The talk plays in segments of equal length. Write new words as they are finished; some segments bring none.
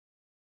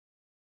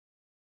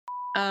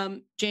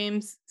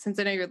James, since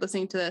I know you're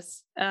listening to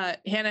this,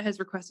 Hannah has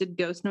requested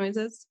ghost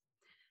noises.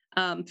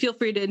 Feel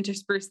free to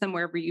intersperse them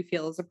wherever you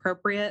feel is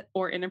appropriate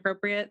or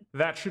inappropriate.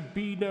 That should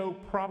be no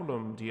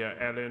problem, dear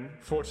Ellen.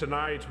 For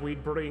tonight we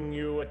bring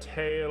you a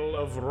tale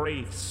of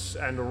wraiths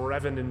and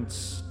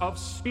revenants, of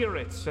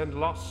spirits and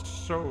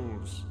lost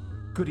souls.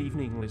 Good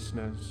evening,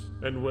 listeners,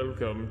 and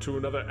welcome to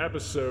another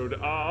episode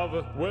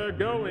of We're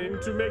Going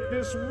to Make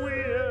This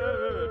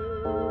Weird.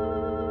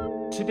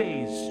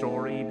 Today's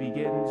story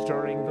begins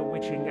during the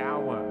witching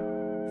hour,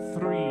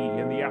 3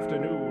 in the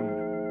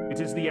afternoon.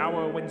 It is the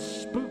hour when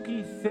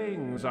spooky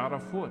things are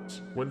afoot,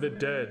 when the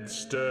dead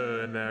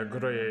stir in their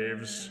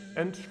graves,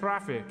 and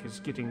traffic is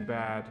getting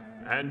bad,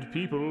 and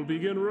people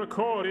begin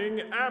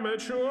recording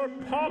amateur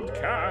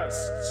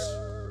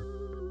podcasts.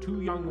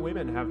 2 young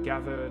women have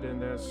gathered in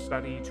their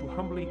study to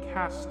humbly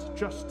cast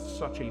just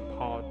such a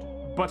pod.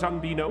 But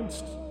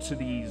unbeknownst to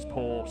these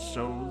poor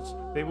souls,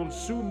 they will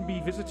soon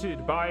be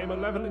visited by a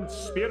malevolent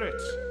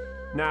spirit.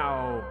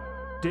 Now,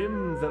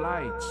 dim the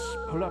lights,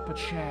 pull up a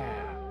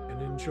chair,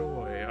 and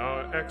enjoy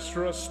our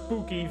extra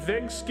spooky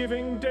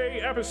Thanksgiving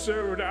Day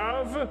episode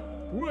of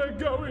We're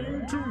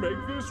Going to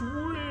Make This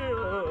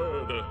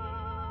Weird.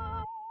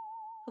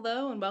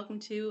 Hello, and welcome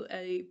to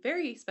a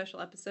very special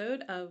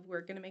episode of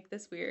We're Gonna Make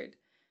This Weird.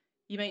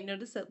 You might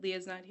notice that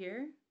Leah's not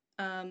here.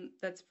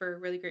 That's for a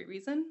really great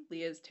reason.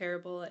 Leah's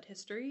terrible at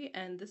history,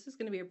 and this is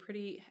going to be a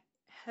pretty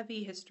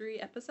heavy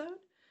history episode.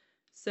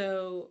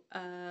 So,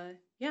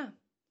 yeah,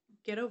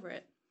 get over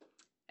it.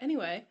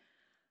 Anyway,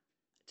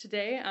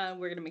 today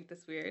we're going to make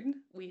this weird.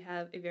 We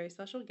have a very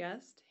special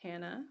guest,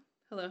 Hannah.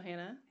 Hello,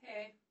 Hannah.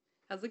 Hey.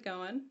 How's it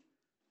going?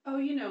 Oh,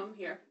 you know I'm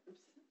here. I'm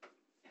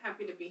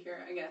happy to be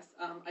here, I guess.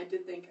 I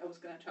did think I was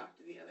going to talk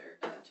to the other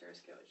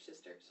Terrace Coach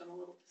sister, so I'm a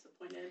little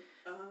disappointed.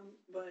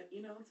 But,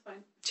 you know, it's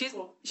fine. She's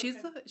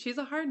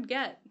a hard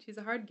get. She's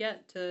a hard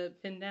get to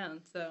pin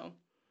down, so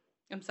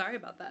I'm sorry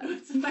about that.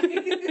 It's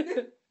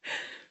fine.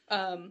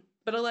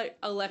 But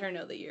I'll let her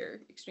know that you're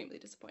extremely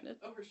disappointed.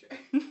 Oh, for sure.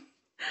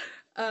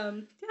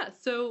 Yeah,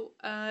 so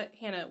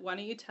Hannah, why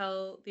don't you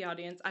tell the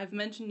audience, I've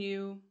mentioned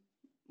you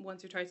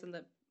once or twice on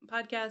the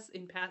podcast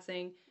in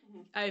passing.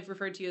 Mm-hmm. I've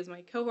referred to you as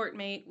my cohort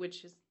mate,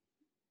 which is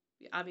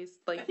obvious.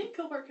 Like, I think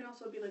cohort can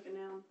also be like a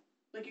noun.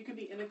 Like, you could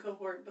be in a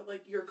cohort, but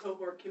like your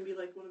cohort can be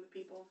like one of the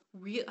people.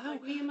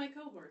 Like me and my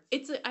cohorts.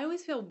 I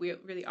always feel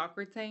really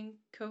awkward saying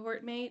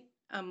cohort mate.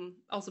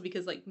 Also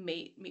because like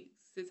mate makes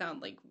it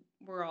sound like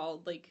we're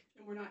all like.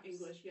 And we're not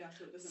English, yeah,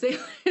 so it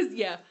doesn't.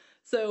 Yeah.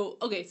 So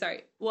okay,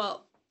 sorry.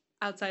 Well,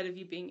 outside of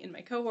you being in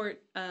my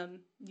cohort,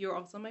 you're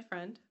also my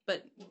friend.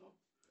 But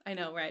I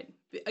know, right?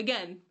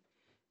 Again,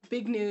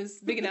 big news,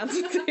 big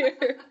announcements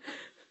here.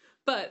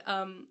 But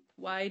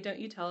why don't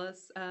you tell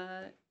us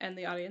and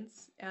the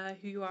audience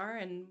who you are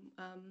and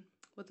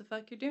what the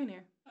fuck you're doing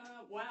here?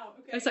 Wow,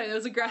 okay. I'm sorry, that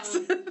was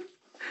aggressive.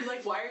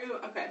 Like, why are you...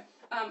 Okay.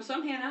 So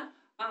I'm Hannah.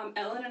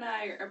 Ellen and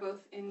I are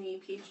both in the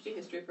PhD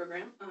history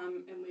program,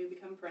 and we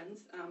become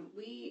friends.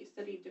 We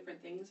study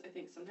different things, I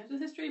think, sometimes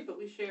with history, but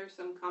we share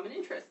some common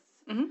interests,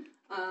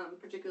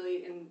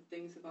 particularly in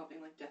things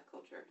involving, like, death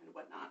culture and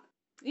whatnot.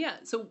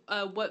 Yeah, so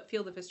what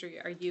field of history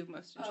are you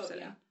most interested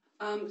in?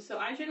 So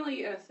I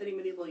generally study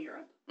medieval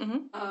Europe.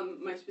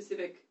 Mm-hmm. My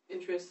specific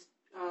interests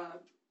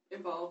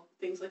involve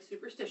things like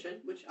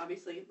superstition, which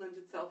obviously lends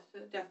itself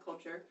to death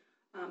culture.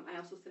 I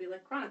also study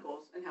like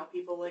chronicles and how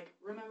people like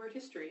remembered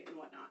history and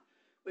whatnot,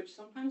 which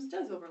sometimes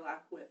does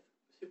overlap with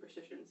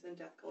superstitions and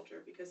death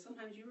culture because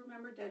sometimes you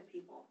remember dead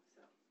people.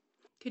 So,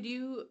 could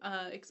you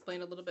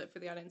explain a little bit for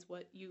the audience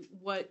what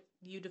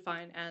you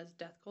define as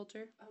death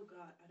culture? Oh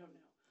God, I don't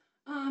know.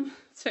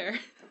 It's fair.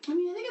 I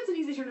mean, I think it's an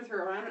easy term to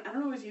throw around. I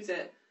don't always use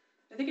it.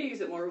 I think I use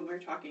it more when we're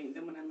talking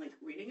than when I'm, like,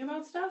 reading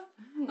about stuff.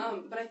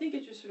 But I think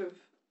it's just sort of,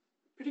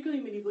 particularly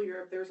in medieval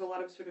Europe, there's a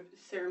lot of sort of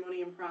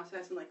ceremony and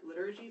process and, like,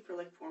 liturgy for,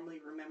 like, formally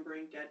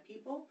remembering dead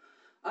people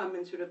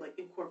and sort of, like,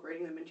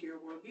 incorporating them into your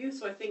worldview.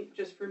 So I think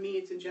just for me,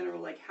 it's in general,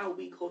 like, how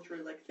we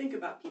culturally, like, think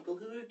about people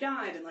who have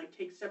died and, like,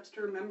 take steps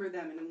to remember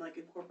them and, like,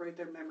 incorporate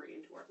their memory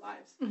into our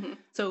lives. Mm-hmm.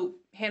 So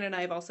Hannah and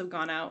I have also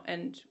gone out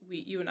and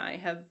you and I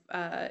have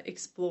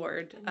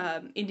explored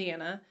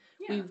Indiana.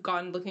 Yeah. We've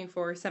gone looking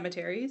for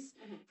cemeteries.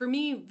 Mm-hmm. For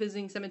me,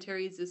 visiting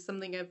cemeteries is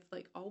something I've,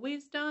 like,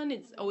 always done.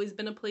 It's always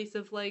been a place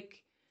of,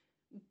 like,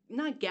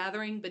 not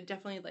gathering, but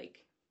definitely,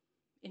 like,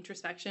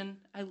 introspection.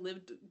 I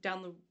lived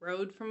down the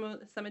road from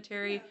a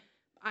cemetery.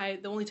 Yeah.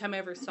 The only time I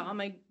ever saw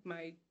my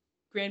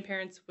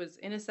grandparents was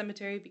in a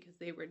cemetery because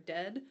they were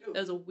dead. Ooh. That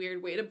was a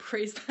weird way to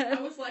praise that.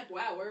 I was like,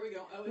 wow, where are we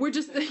going? Oh, we're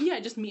just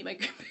meet my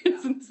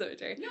grandparents in the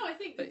cemetery. No, I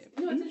think, it's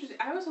interesting.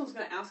 I was going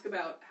to ask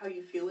about how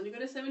you feel when you go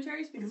to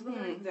cemeteries, because one of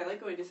the reasons I like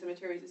going to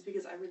cemeteries is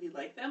because I really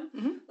like them.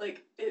 Mm-hmm.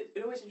 Like, it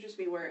always interests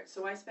me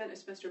so I spent a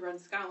semester abroad in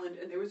Scotland,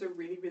 and there was a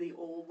really, really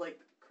old,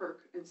 like, kirk,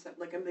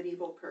 like a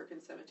medieval kirk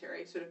and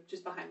cemetery, sort of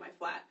just behind my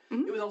flat.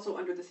 Mm-hmm. It was also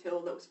under this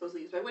hill that was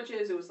supposedly used by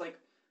witches. It was, like,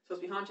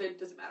 supposed to be haunted.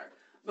 Doesn't matter.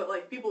 But,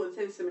 like, people would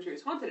say the cemetery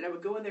is haunted, and I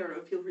would go in there and I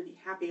would feel really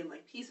happy and,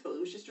 like, peaceful. It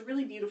was just a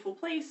really beautiful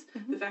place.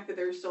 The fact that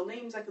there are still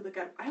names I could look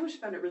at, I always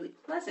found it really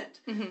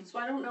pleasant. So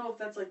I don't know if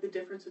that's, like, the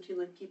difference between,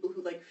 like, people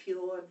who, like,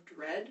 feel a lot of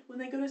dread when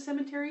they go to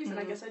cemeteries, and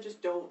I guess I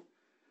just don't.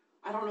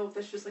 I don't know if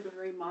that's just, like, a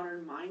very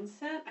modern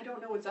mindset. I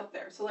don't know what's up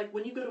there. So, like,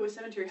 when you go to a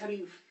cemetery, how do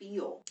you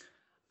feel?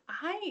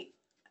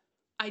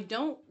 I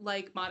don't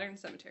like modern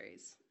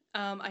cemeteries.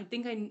 I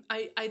think I'm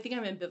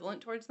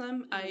ambivalent towards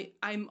them.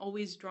 I'm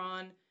always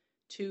drawn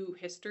to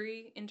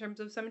history in terms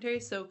of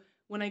cemeteries. So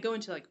when I go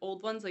into, like,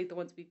 old ones, like the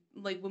ones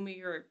when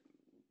we were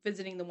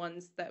visiting the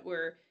ones that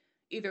were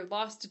either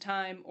lost to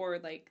time or,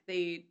 like,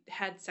 they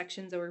had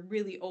sections that were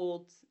really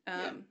old,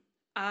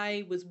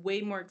 I was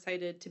way more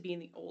excited to be in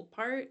the old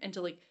part and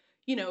to, like,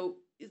 you know,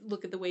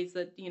 look at the ways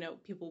that, you know,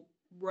 people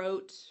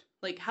wrote,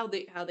 like, how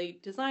they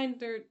designed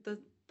the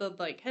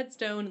like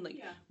headstone and,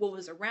 like, what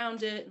was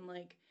around it, and,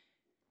 like,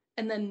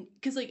 and then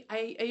because, like,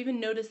 I even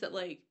noticed that,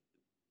 like,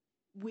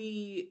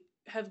 we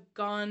have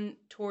gone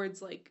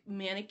towards, like,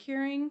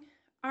 manicuring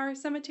our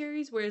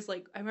cemeteries, whereas,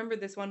 like, I remember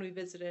this one we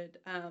visited,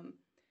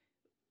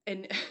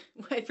 and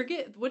I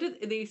forget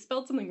they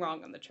spelled something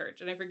wrong on the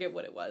church, and I forget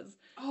what it was.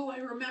 Oh, I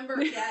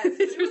remember. Yes,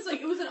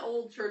 it was an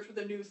old church with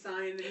a new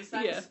sign, and the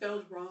sign was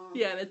spelled wrong.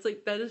 Yeah, and it's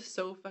like, that is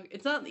so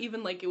it's not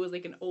even like it was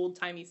like an old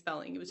timey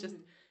spelling. It was just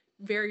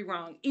very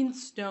wrong, in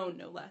stone,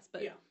 no less.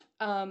 But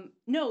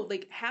no,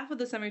 like, half of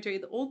the cemetery,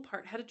 the old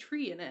part, had a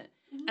tree in it,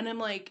 and I'm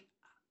like,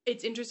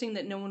 it's interesting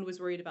that no one was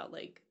worried about,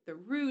 like, the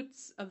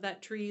roots of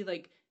that tree,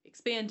 like,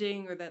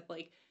 expanding, or that,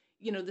 like,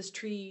 you know, this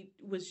tree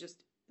was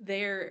just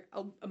there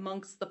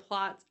amongst the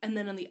plots. And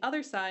then on the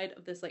other side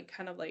of this, like,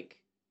 kind of like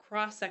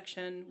cross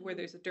section where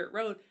there's a dirt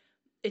road,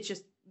 it's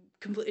just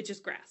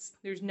grass.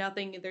 There's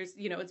nothing. There's,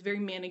 you know, it's very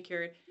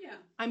manicured. Yeah.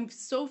 I'm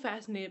so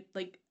fascinated.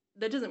 Like,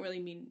 that doesn't really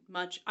mean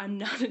much. I'm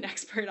not an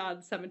expert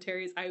on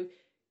cemeteries. I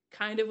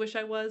kind of wish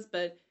I was,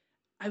 but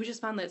I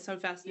just found that so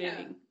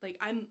fascinating. Yeah. Like,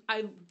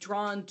 I'm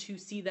drawn to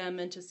see them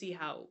and to see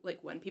how, like,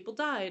 when people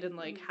died and,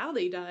 like, how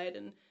they died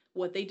and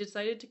what they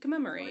decided to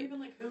commemorate. Or even,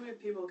 like, who are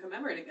people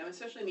commemorating them,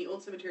 especially in the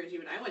old cemeteries you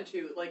and I went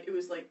to. Like, it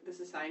was, like, the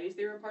societies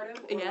they were a part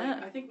of. Or,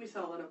 like, I think we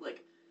saw a lot of,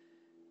 like,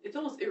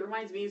 it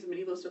reminds me as a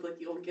medievalist of, like,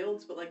 the old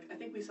guilds, but, like, I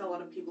think we saw a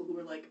lot of people who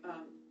were, like, I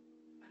don't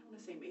want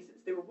to say masons,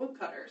 they were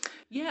woodcutters.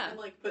 Yeah. And,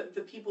 like, but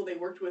the people they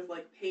worked with,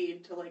 like,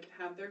 paid to, like,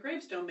 have their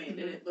gravestone made, and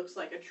it looks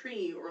like a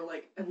tree or,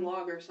 like, a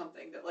log or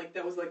something, that, like,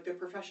 that was, like, their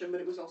profession,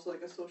 but it was also,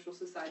 like, a social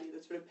society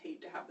that sort of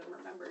paid to have them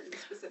remembered in a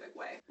specific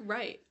way.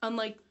 Right.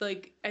 Unlike,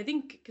 like, I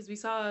think, because we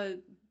saw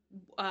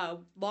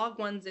log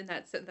ones in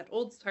that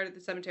old part of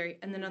the cemetery,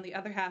 and then on the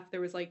other half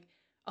there was, like,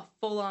 a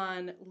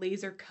full-on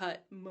laser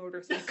cut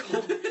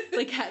motorcycle.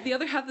 Like, the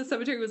other half of the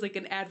cemetery was, like,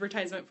 an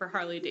advertisement for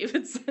Harley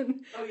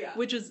Davidson. Oh yeah,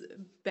 which is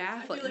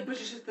baffling. I feel like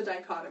which is just the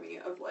dichotomy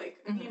of, like,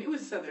 I mean, it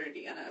was Southern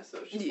Indiana,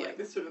 so it's just like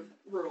this sort of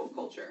rural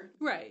culture,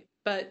 right?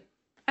 But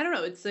I don't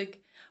know. It's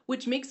like,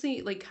 which makes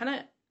me, like,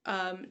 kind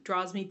of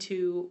draws me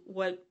to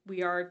what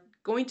we are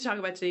going to talk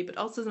about today, but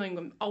also something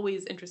I'm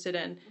always interested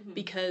in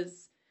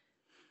because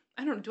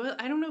I don't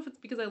know if it's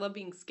because I love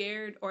being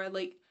scared or I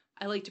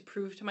like to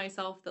prove to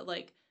myself that,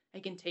 like, I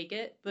can take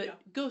it,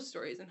 but ghost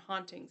stories and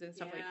hauntings and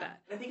stuff like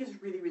that. I think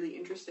it's really, really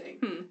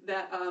interesting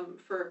that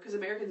because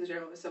Americans in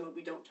general is someone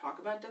we don't talk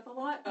about death a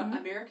lot.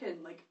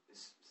 American, like,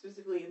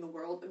 specifically in the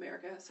world,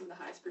 America has some of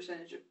the highest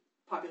percentage of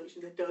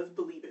population that does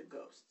believe in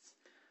ghosts.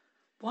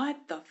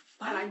 What the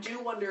fuck? And I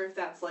do wonder if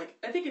that's, like,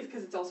 I think it's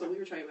because it's also, we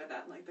were talking about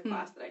that in, like, the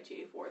class that I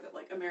TA for, that,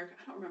 like, America,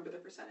 I don't remember the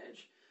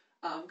percentage,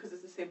 because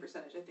it's the same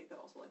percentage, I think, that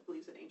also, like,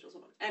 believes in angels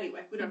and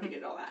anyway, we don't have to get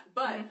into all that.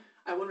 But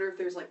I wonder if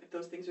there's, like, if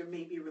those things are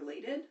maybe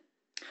related.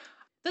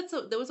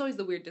 That was always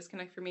the weird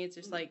disconnect for me. It's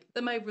just like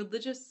that my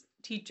religious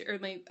teacher or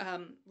my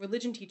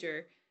religion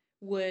teacher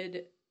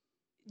would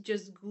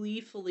just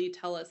gleefully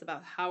tell us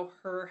about how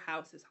her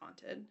house is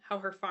haunted, how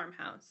her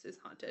farmhouse is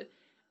haunted,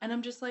 and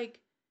I'm just like,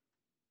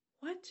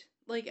 what?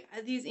 Like,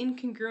 these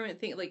incongruent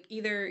things. Like,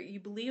 either you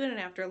believe in an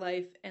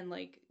afterlife and,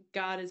 like,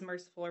 God is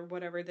merciful or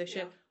whatever this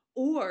shit,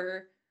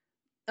 or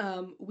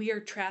we are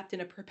trapped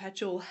in a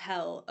perpetual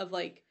hell of,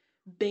 like,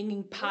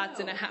 banging pots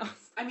in a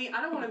house. I mean,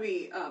 I don't want to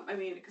be,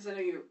 because I know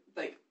you're,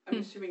 like, I'm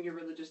assuming your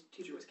religious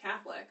teacher was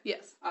Catholic.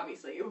 Yes.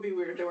 Obviously. It would be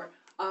weird if they were.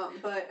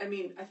 But, I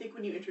mean, I think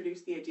when you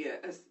introduce the idea,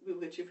 as we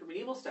will get you for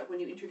medieval stuff, when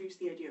you introduce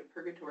the idea of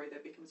purgatory,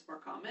 that becomes more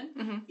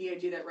common. The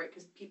idea that, right,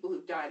 because people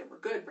who've died and were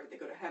good, right, they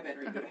go to heaven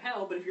or you go to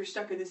hell, but if you're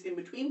stuck in this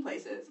in-between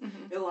places,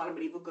 in a lot of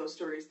medieval ghost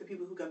stories, the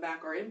people who come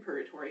back are in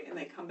purgatory, and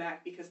they come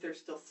back because they're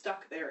still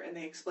stuck there, and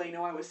they explain,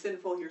 oh, I was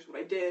sinful, here's what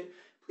I did,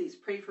 please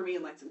pray for me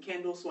and light some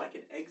candles so I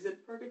can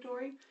exit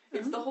purgatory.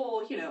 It's the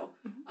whole, you know,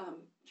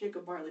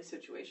 Jacob Marley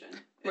situation.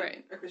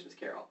 Right. A Christmas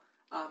Carol.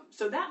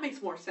 So that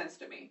makes more sense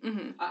to me,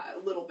 a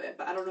little bit,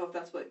 but I don't know if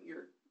that's what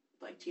your,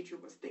 like, teacher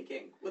was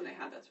thinking when they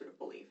had that sort of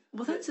belief.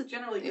 Well, that's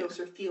generally ghosts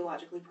are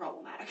theologically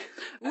problematic,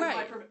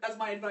 as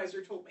my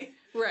advisor told me.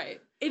 Right.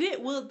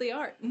 Well, they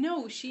are.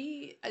 No,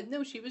 she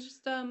was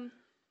just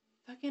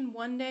fucking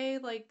one day,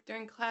 like,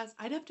 during class,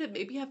 I'd have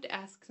to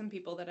ask some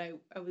people that I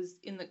was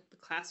in the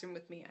classroom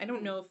with me. I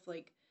don't know if,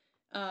 like,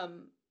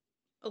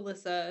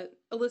 Alyssa,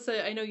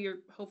 I know you're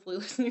hopefully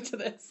listening to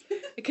this.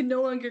 I can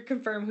no longer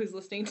confirm who's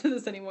listening to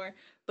this anymore,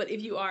 but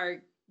if you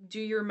are, do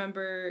you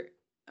remember,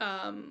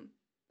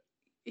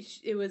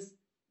 it was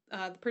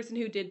the person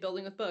who did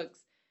Building with Books.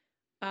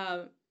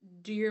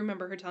 Do you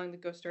remember her telling the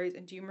ghost stories,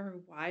 and do you remember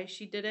why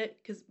she did it?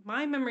 Because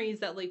my memory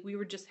is that, like, we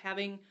were just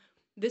having,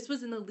 this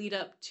was in the lead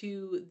up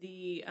to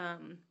the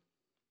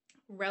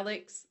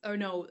relics, or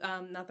no,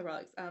 not the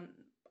relics,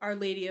 Our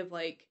Lady of,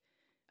 like,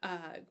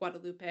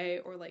 Guadalupe,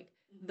 or, like,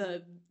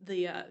 the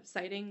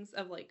sightings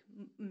of, like,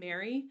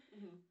 Mary,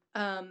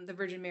 the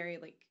Virgin Mary,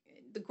 like,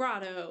 the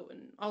grotto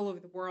and all over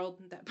the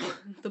world, and that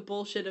the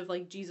bullshit of,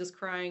 like, Jesus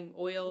crying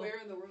oil. Where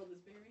in the world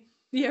is Mary?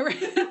 Yeah,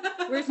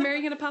 right. Where's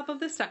Mary gonna pop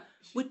up this time?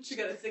 She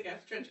got a sick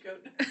ass trench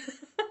coat.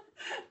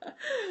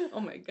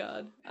 Oh my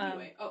god.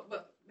 Anyway,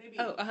 but maybe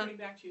getting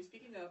back to you.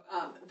 Speaking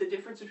of the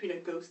difference between a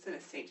ghost and a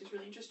saint is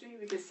really interesting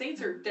because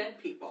saints are dead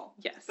people.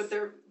 Yes. But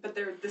they're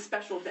the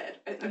special dead.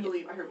 I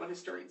believe I heard one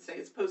historian say,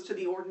 as opposed to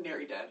the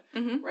ordinary dead.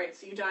 Mm-hmm. Right.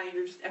 So you die and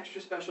you're just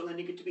extra special, and then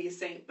you get to be a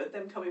saint. But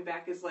them coming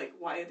back is like,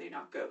 why are they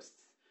not ghosts?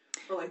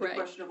 Or like the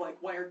question of like,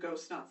 why are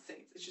ghosts not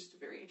saints? It's just a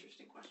very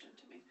interesting question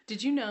to me.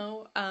 Did you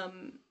know?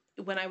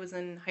 When I was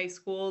in high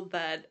school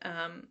that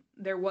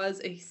there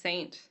was a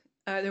saint.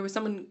 There was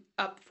someone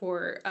up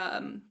for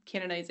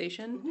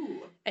canonization.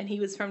 Ooh. And he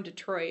was from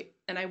Detroit.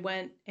 And I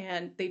went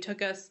and they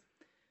took us,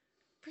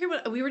 I forget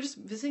what, we were just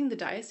visiting the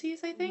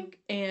diocese, I think.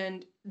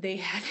 And they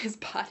had his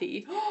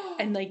body.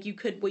 And like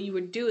what you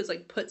would do is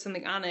like put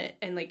something on it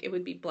and like it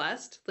would be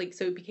blessed. Like,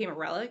 so it became a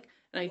relic.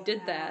 And I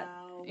did that.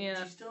 Yeah.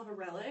 Do you still have a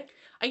relic?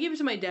 I gave it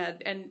to my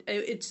dad. And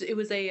it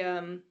was a,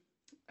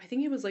 I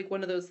think it was like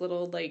one of those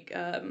little like,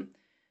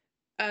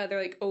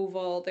 they're like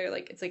oval. They're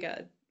like, it's like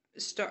a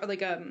star,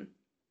 like I don't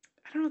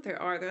know what they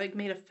are. They're like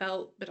made of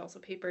felt, but also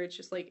paper. It's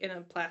just like in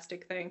a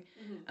plastic thing.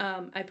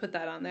 Mm-hmm. I put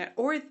that on there,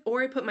 or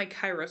I put my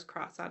Kairos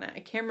cross on it. I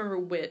can't remember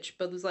which,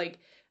 but it was like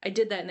I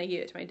did that and I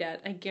gave it to my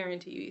dad. I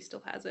guarantee you, he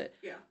still has it.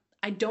 Yeah.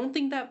 I don't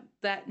think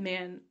that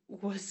man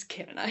was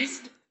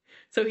canonized,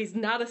 so he's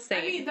not a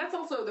saint. I mean, that's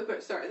also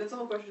that's the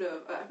whole question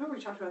of. I remember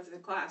we talked about this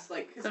in class,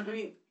 like because I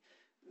mean.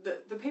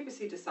 The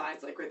papacy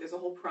decides, like, right, there's a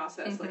whole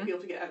process, like, be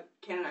able to get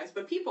canonized.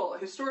 But people,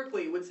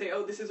 historically, would say,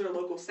 oh, this is our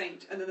local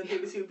saint. And then the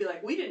papacy would be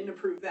like, we didn't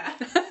approve that.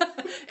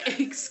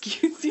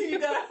 Excuse you. You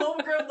got a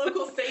homegrown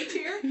local saint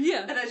here?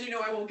 Yeah. And as you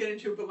know, I won't get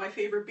into it, but my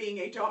favorite being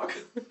a dog.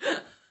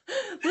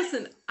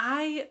 Listen,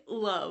 I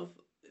love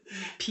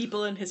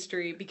people in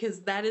history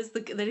because that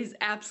is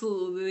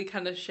absolutely the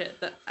kind of shit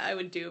that I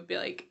would do. Be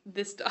like,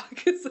 this dog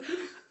is...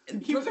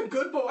 He was a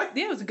good boy.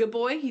 Yeah, he was a good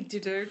boy. He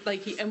did it,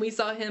 and we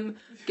saw him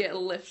get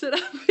lifted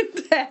up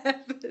into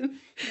heaven.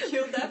 He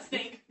killed that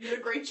snake. He did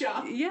a great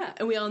job. Yeah,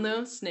 and we all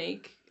know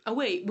Snake. Oh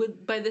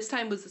wait, by this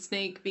time was the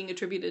snake being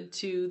attributed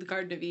to the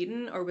Garden of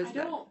Eden, or was I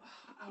don't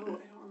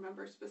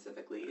remember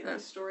specifically in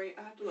this story.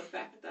 I have to look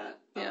back at that.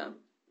 Yeah,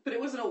 but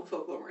it was an old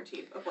folklore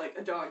motif of like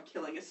a dog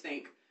killing a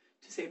snake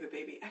to save a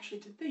baby. Actually,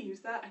 did they use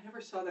that? I never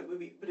saw that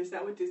movie, but is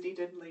that what Disney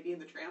did in Lady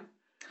and the Tramp?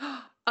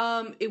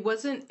 It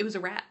wasn't. It was a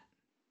rat.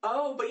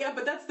 Oh,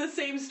 but that's the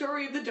same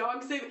story of the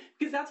dog saving,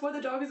 because that's why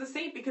the dog is a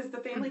saint, because the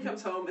family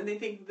comes home and they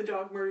think the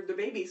dog murdered the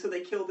baby, so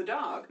they kill the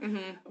dog.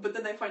 Mm-hmm. But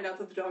then they find out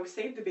that the dog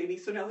saved the baby,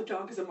 so now the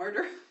dog is a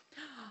martyr.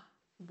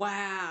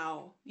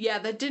 Wow. Yeah,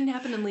 that didn't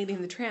happen in Lady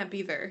and the Tramp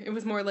either. It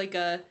was more like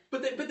a...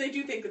 But they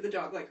do think that the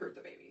dog, like, hurt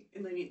the baby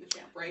in Lady and the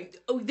Tramp, right?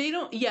 Oh, they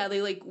don't... Yeah,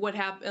 they, like, what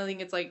happened... I think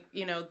it's, like,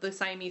 you know, the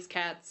Siamese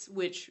cats,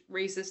 which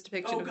racist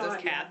depiction of those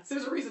cats. Yeah.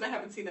 There's a reason I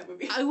haven't seen that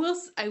movie. I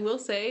will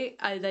say,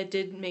 that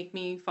did make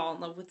me fall in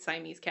love with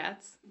Siamese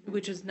cats,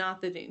 which is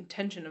not the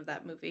intention of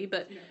that movie.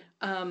 But,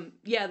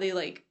 yeah,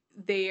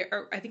 they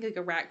are... I think, like,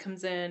 a rat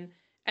comes in,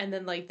 and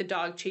then, like, the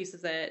dog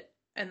chases it,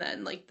 and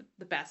then, like,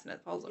 the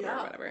bassinet falls over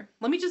or whatever.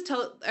 Let me just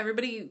tell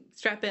everybody,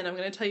 strap in, I'm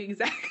going to tell you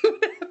exactly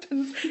what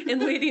happens in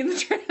Lady and the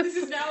Tramp. This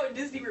is now in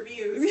Disney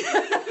Reviews.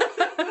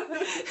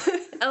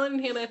 Ellen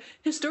and Hannah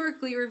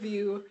historically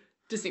review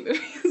Disney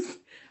movies.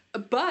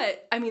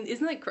 But, I mean,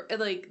 isn't that,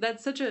 like,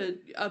 that's such a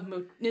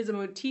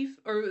motif,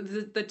 or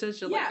that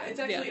does you like it's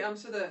actually,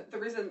 so the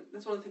reason,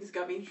 that's one of the things that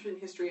got me interested in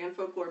history and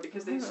folklore,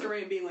 because the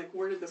historian being like,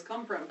 where did this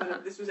come from?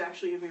 But this was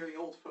actually a very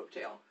old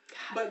folktale.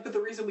 But the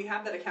reason we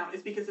have that account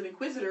is because an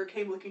inquisitor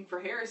came looking for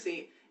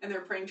heresy, and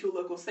they're praying to a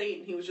local saint,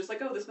 and he was just like,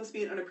 oh, this must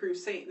be an unapproved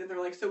saint. And then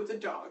they're like, so it's a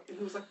dog. And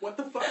he was like, what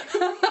the fuck?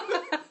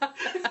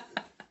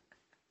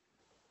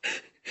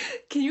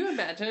 Can you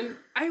imagine?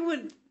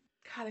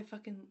 God,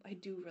 I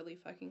do really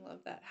fucking love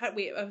that. I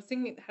was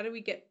thinking, how did we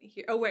get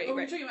here? Oh, wait, we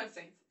were talking about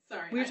saints.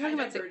 Sorry. We were talking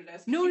about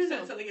saints. No. You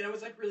said something and I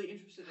was, like, really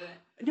interested in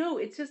it. No,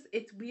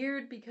 it's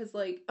weird because,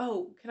 like,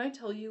 can I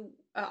tell you,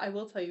 I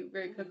will tell you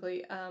very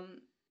quickly,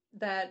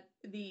 that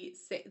so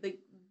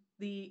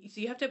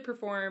you have to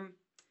perform,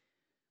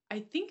 I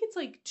think it's,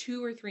 like,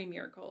 2 or 3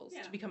 miracles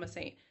to become a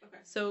saint. Okay.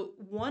 So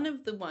one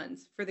of the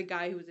ones for the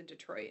guy who was in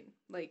Detroit,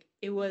 like,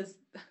 it was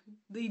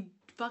the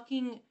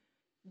fucking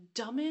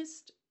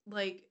dumbest,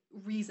 like,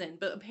 reason,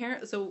 but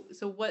apparently, so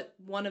what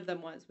one of them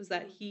was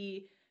that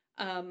he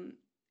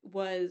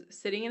was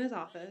sitting in his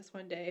office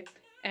one day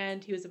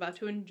and he was about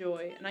to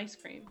enjoy an ice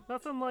cream.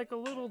 Nothing like a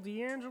little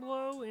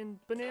D'Angelo and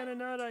banana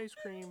nut ice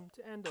cream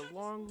to end a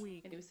long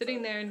week. And he was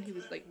sitting there, and he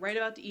was like right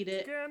about to eat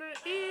it. Gonna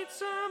eat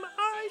some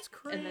ice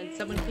cream. And then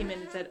someone came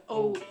in and said,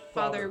 "Oh,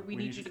 Father, we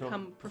need you to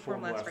come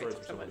perform last rites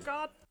for someone."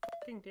 God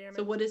fucking damn it.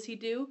 So what does he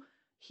do?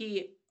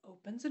 He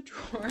opens a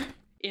drawer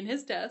in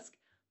his desk,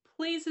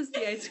 places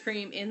the ice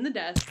cream in the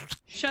desk,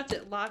 shuts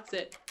it, locks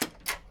it,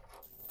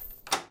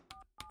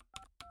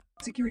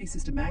 security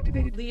system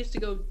activated, leaves to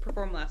go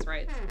perform last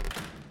rites,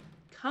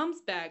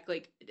 comes back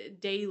like a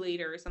day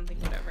later or something,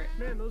 whatever.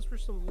 Man, those were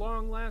some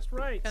long last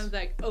rites. Comes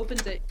back,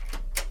 opens it,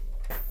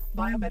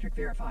 biometric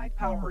verified,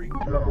 powering,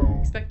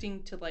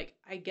 expecting to like,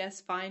 I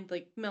guess, find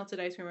like melted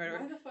ice cream or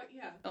whatever. Why the fuck?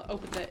 Yeah.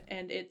 Opens it,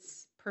 and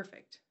it's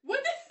perfect. What?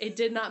 It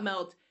did not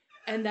melt,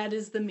 and that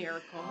is the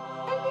miracle.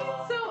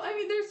 I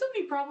mean, there's so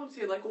many problems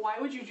here. Like, why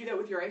would you do that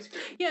with your ice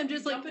cream? Yeah, I'm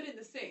just you like, dump it in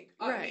the sink.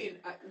 Right.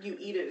 I mean, you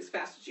eat it as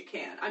fast as you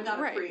can. I'm not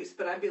a priest,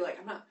 but I'd be like,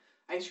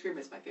 ice cream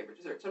is my favorite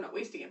dessert, so I'm not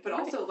wasting it. But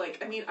also,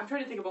 like, I mean, I'm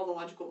trying to think of all the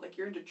logical, like,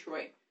 you're in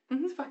Detroit.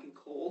 Mm-hmm. It's fucking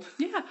cold.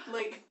 Yeah.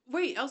 Like,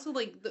 right. Also,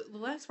 like, the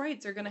last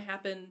rites are gonna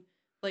happen,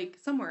 like,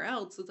 somewhere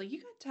else. It's like,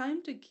 you got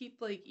time to keep,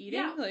 like, eating?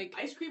 yeah, like,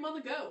 ice cream on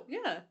the go.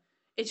 Yeah.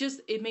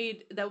 It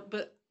made that,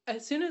 but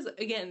as soon as,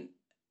 again,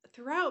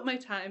 throughout my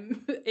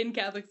time in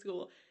Catholic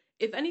school,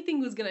 if anything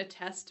was gonna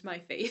test my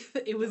faith,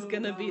 it was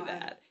gonna be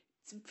that.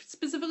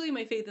 Specifically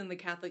my faith in the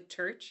Catholic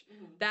Church.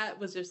 Mm-hmm. That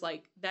was just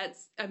like, I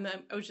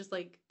was just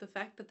like, the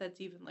fact that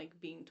that's even like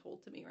being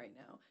told to me right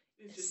now.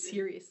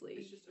 Seriously.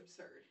 It's just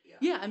absurd. Yeah.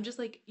 Yeah, I'm just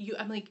like,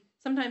 I'm like,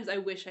 sometimes I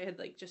wish I had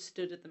like just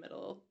stood at the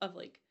middle of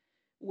like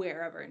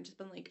wherever and just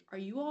been like, are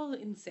you all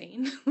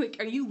insane? Like,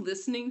 are you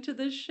listening to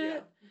this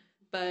shit? Yeah.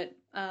 But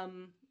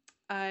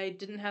I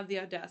didn't have the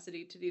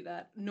audacity to do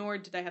that, nor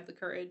did I have the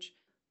courage.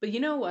 But you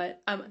know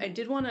what? I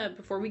did want to,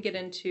 before we go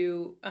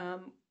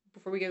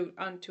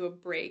on to a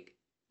break,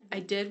 I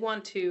did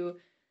want to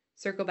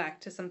circle back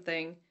to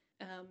something,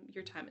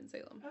 your time in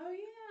Salem. Oh,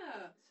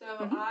 yeah.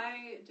 So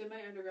I did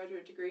my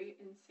undergraduate degree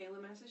in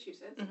Salem,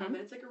 Massachusetts. And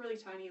it's like a really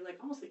tiny, like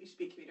almost like used to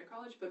be a community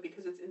college, but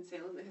because it's in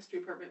Salem, the history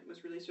department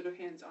was really sort of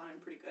hands-on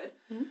and pretty good.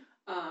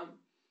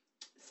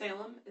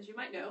 Salem, as you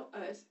might know,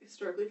 is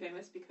historically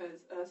famous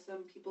because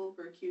some people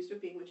were accused of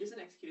being witches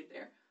and executed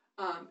there.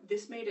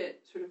 This made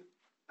it sort of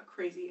a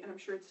crazy, and I'm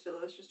sure it still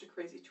is, just a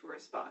crazy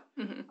tourist spot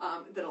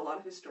that a lot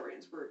of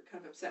historians were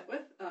kind of upset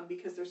with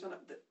because there's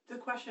the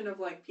question of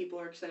like people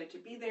are excited to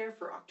be there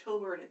for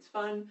October and it's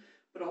fun,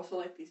 but also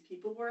like these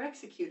people were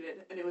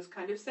executed and it was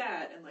kind of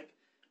sad and like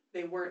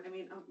they weren't. I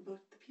mean,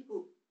 both the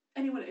people,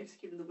 anyone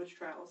executed in the witch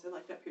trials in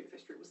like that period of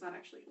history was not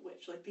actually a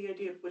witch. Like the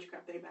idea of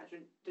witchcraft they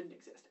imagined didn't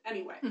exist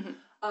anyway.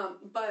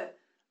 But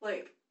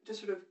like to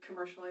sort of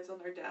commercialize on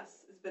their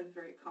deaths has been a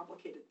very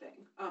complicated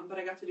thing. But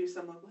I got to do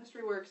some local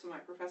history work. Some of my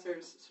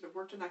professors sort of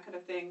worked on that kind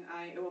of thing.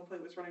 I, at one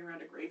point, was running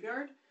around a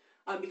graveyard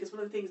because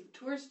one of the things the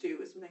tourists do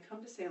is when they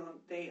come to Salem,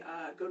 they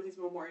go to these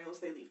memorials,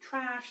 they leave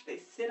trash, they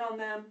sit on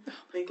them,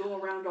 they go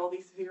around all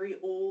these very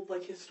old,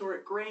 like,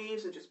 historic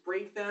graves and just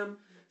break them.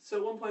 So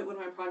at one point, one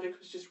of my projects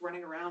was just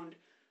running around,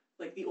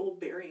 like, the old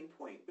burying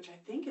point, which I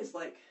think is,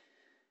 like,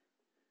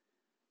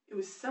 it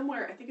was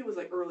somewhere, I think it was,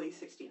 like, early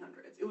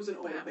 1600s. It was an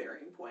old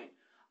burying point.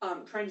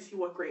 Trying to see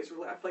what graves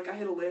were left. Like, I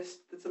had a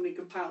list that somebody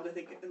compiled, I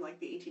think, in, like,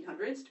 the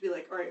 1800s to be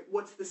like, all right,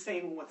 what's the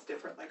same and what's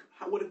different? Like,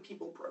 what have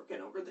people broken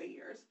over the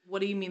years?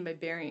 What do you mean by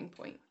burying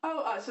point?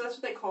 Oh, so that's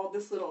what they called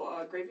this little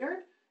graveyard.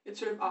 It's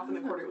sort of off in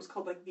the corner. It was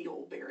called, like, the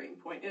old burying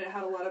point. And it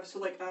had a lot of, so,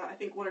 like, I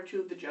think one or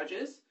two of the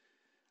judges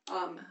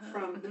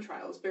from the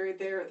trials buried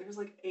there. There's,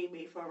 like, a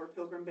Mayflower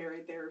pilgrim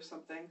buried there or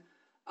something.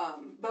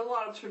 But a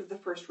lot of sort of the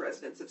first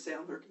residents of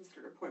Salem who are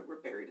considered a point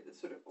were buried at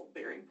this sort of old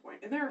burying point.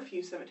 And there are a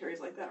few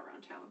cemeteries like that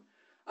around town.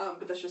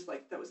 But that's just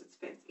like, that was its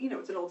fancy,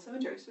 it's an old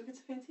cemetery, so it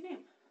gets a fancy name.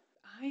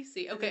 I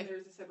see, okay. And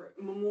there's a separate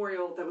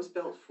memorial that was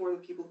built for the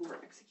people who were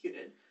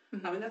executed.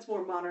 And that's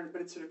more modern,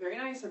 but it's sort of very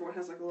nice. Everyone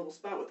has like a little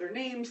spot with their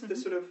names. The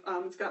sort of,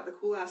 it's got the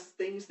cool ass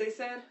things they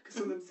said, because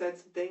some of them said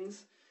some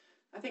things.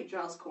 I think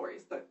Giles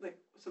Corey's, like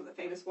some of the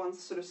famous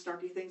ones, sort of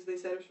snarky things they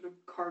said are sort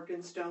of carved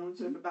in stone,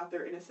 sort of about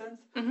their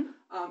innocence.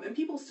 And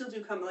people still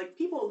do come, like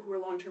people who are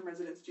long-term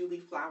residents do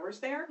leave flowers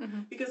there,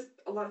 because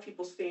a lot of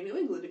people stay in New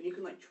England and you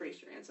can like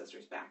trace your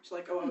ancestors back to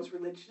like, oh, I was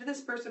related to this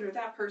person or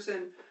that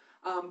person.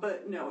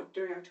 But no,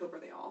 during October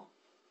they all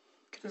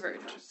converge.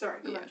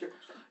 Sorry, go back to your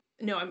question.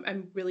 No,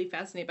 I'm really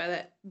fascinated by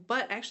that.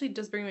 But actually it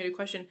does bring me to a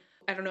question.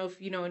 I don't know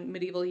if you know, in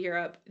medieval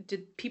Europe,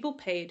 did people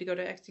pay to go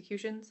to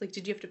executions? Like,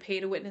 did you have to pay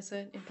to witness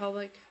it in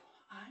public?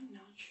 I'm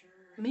not sure.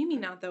 Maybe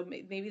not, though.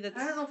 Maybe that's...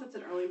 I don't know if that's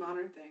an early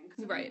modern thing.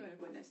 Right. I might have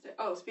witnessed it.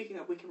 Oh, speaking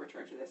of, we can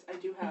return to this. I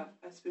do have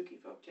a spooky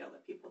folktale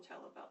that people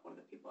tell about one of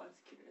the people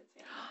executed at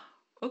Salem.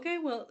 Okay,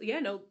 well,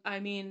 yeah, no, I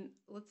mean,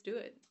 let's do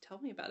it. Tell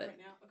me about it. Right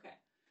now? Okay.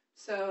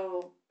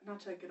 So, not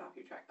to get off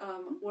your track,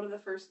 one of the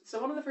first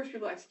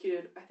people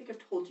executed, I think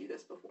I've told you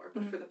this before,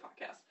 but for the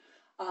podcast,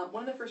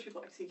 one of the first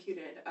people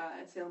executed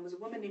at Salem was a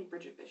woman named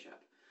Bridget Bishop.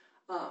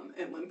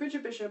 And when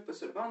Bridget Bishop was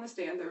sort of on the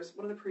stand, there was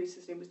one of the priests,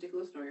 his name was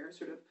Nicholas Neuer,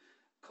 sort of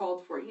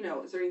called for,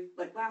 is there any,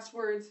 like, last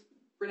words?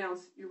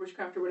 renounce your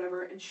witchcraft or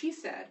whatever. And she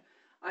said,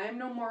 I am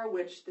no more a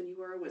witch than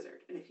you are a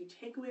wizard. And if you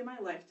take away my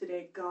life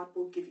today, God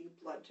will give you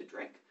blood to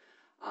drink.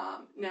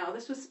 Now,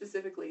 this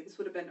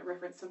would have been a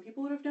reference some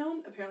people would have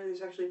known. Apparently,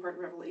 there's actually a part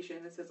in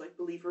Revelation that says, like,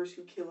 believers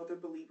who kill other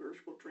believers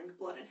will drink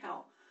blood in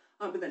hell.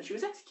 But then she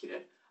was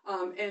executed.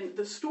 And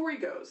the story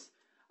goes,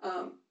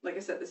 like I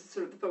said, this is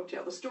sort of the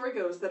folktale. The story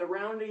goes that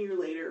around a year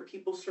later,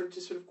 people started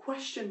to sort of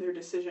question their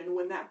decision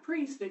when that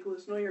priest,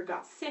 Nicholas Neuer,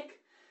 got sick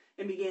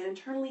and began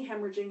internally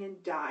hemorrhaging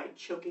and died,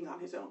 choking on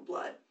his own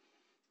blood.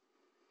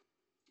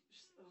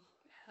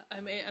 I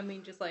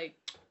mean, just like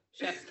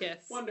chef's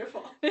kiss.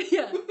 Wonderful.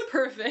 Yeah,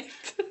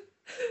 perfect.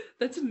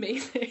 That's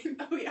amazing.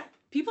 Oh yeah.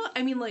 People,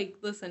 I mean, like,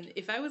 listen,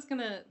 if I was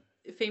gonna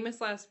famous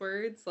last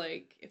words,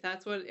 like, if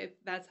that's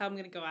how I'm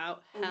gonna go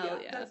out, hell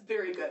yeah. That's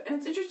very good. And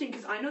it's interesting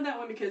because I know that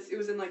one because it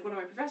was in, like, one of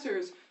my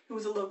professors who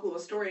was a local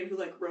historian who,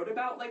 like, wrote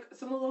about, like,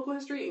 some of the local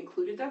history,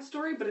 included that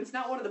story, but it's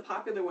not one of the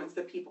popular ones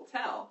that people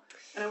tell.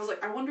 And I was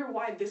like, I wonder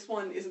why this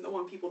one isn't the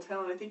one people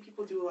tell, and I think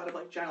people do a lot of,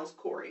 like, Giles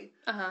Corey,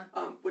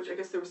 which I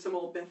guess there was some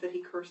old myth that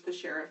he cursed the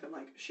sheriff, and,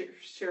 like,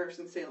 sheriffs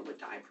in Salem would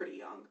die pretty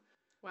young.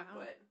 Wow.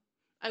 But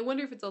I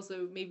wonder if it's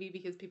also maybe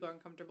because people are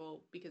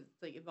uncomfortable because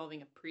it's, like,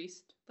 involving a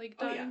priest, like,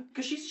 dying. Oh yeah,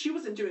 because she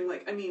wasn't doing,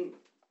 like, I mean,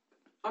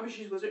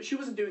 obviously she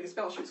wasn't doing a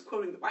spell, she was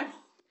quoting the Bible.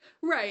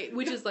 Right,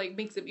 which is, like,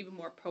 makes it even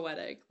more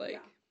poetic, like... Yeah.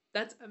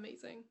 That's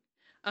amazing.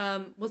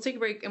 We'll take a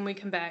break, and when we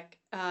come back,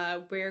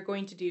 we're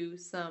going to do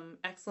some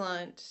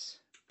excellent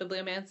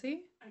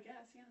bibliomancy. I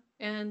guess, yeah.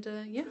 And,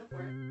 yeah. Go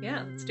for it.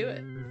 Yeah, let's do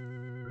it.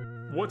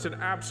 What an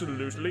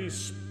absolutely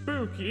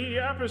spooky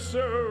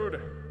episode!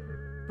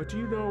 But do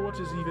you know what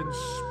is even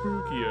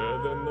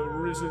spookier than the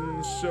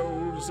risen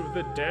souls of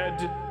the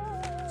dead?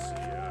 Let's see,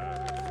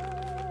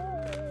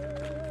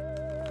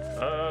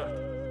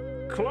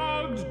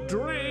 clogged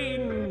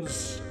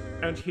drains!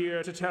 And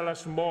here to tell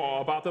us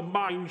more about the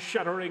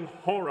mind-shattering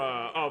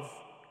horror of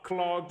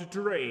clogged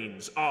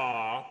drains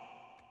are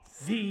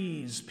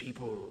these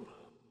people.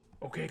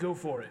 Okay, go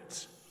for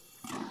it.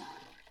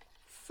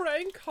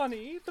 Frank,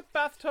 honey, the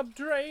bathtub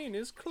drain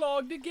is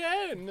clogged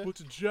again.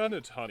 But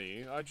Janet,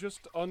 honey, I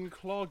just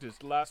unclogged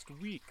it last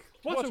week.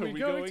 What are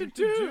we going to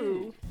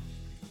do?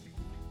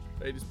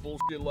 Hey, does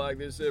bullshit like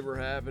this ever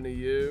happen to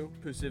you?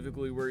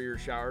 Specifically where your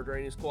shower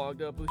drain is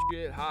clogged up with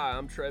shit? Hi,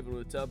 I'm Trevin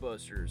with Tub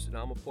Busters, and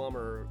I'm a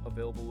plumber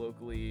available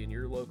locally in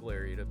your local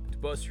area to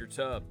bust your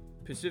tub,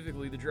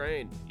 specifically the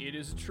drain. It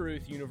is a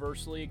truth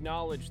universally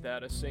acknowledged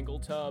that a single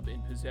tub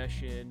in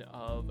possession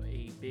of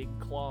a big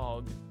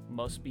clog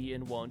must be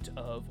in want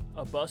of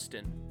a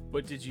bustin'.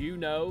 But did you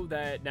know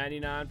that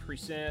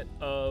 99%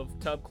 of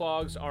tub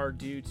clogs are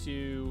due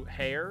to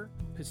hair,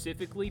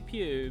 specifically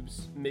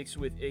pubes, mixed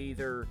with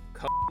either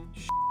cum,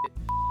 shit,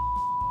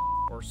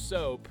 or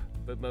soap,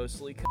 but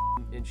mostly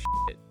cum and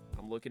shit?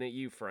 I'm looking at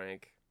you,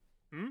 Frank.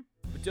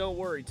 But don't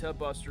worry, Tub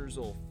Busters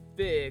will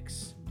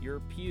fix your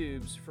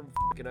pubes from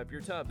fucking up your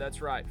tub.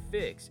 That's right,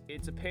 fix.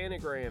 It's a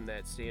pentagram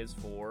that stands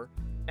for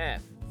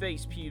F.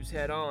 Face pubes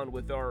head on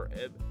with our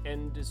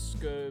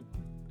endoscopic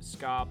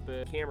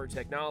camera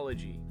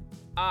technology.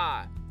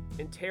 I.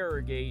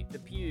 Interrogate the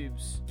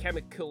pubes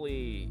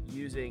chemically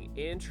using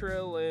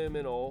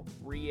intraluminal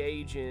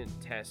reagent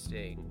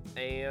testing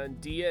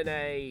and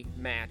DNA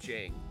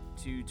matching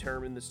to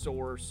determine the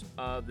source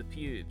of the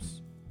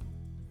pubes.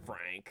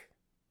 Frank.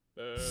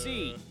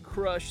 C.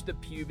 Crush the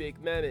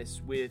pubic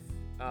menace with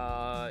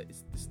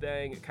this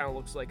thing. It kind of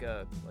looks like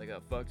a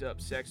fucked up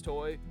sex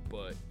toy,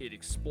 but it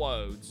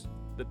explodes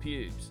the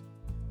pubes.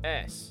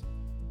 S.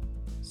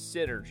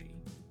 Synergy.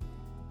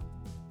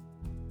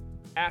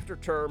 After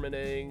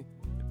terminating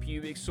the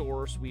pubic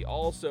source, we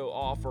also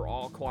offer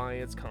all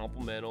clients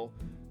complimentary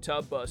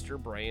Tub Buster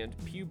brand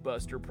Pube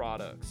Buster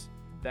products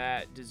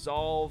that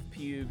dissolve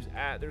pubes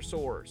at their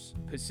source,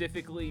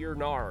 specifically your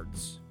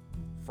nards.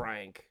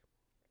 Frank.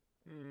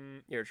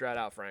 Here, try it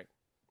out, Frank.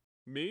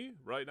 Me?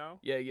 Right now?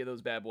 Yeah, get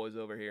those bad boys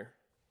over here.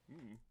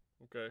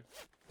 Okay.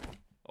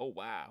 Oh,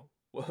 wow.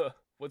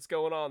 What's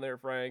going on there,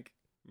 Frank?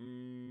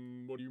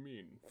 What do you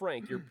mean?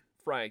 Frank,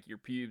 your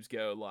pubes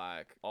go,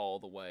 like, all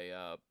the way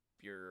up.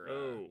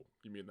 Oh,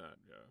 you mean that,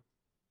 yeah.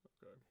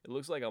 Okay. It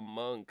looks like a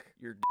monk.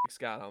 Your dick's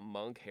got a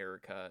monk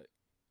haircut.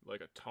 Like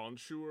a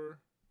tonsure?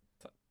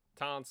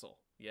 Tonsil,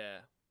 yeah.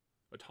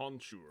 A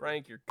tonsure.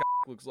 Frank, your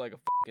looks like a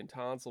fucking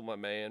tonsil, my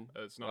man.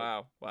 It's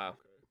not. Wow.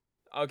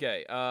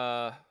 Okay,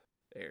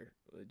 there.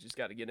 Just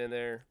got to get in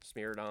there,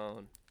 smear it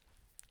on.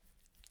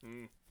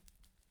 Man,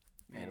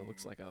 it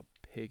looks like a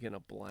pig in a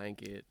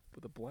blanket,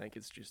 but the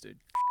blanket's just a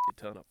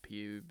ton of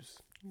pubes.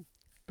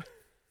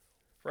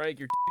 Frank,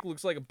 your dick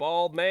looks like a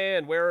bald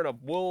man wearing a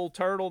wool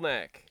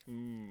turtleneck.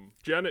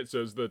 Janet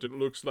says that it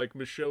looks like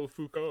Michel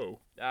Foucault.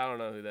 I don't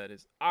know who that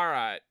is. All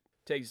right.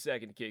 Takes a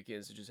second to kick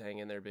in, so just hang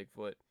in there,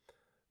 Bigfoot.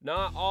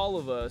 Not all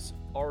of us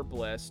are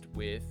blessed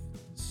with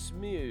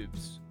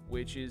smoobs,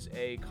 which is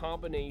a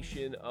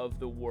combination of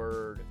the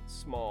word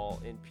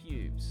small and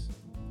pubes.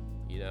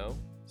 You know,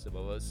 some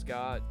of us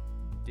got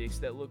dicks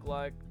that look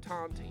like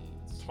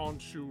tontines. trucks.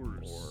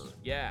 Tonsures. Or,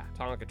 yeah,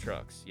 Tonka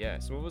trucks. Yeah,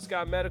 some of us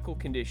got medical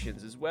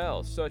conditions as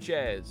well, such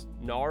as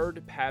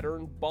Nard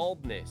pattern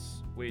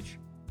baldness, which,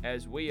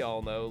 as we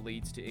all know,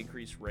 leads to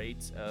increased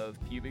rates of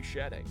pubic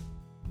shedding.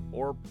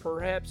 Or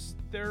perhaps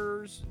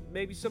there's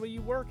maybe some of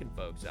you working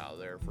folks out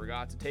there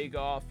forgot to take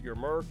off your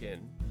merkin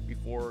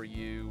before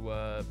you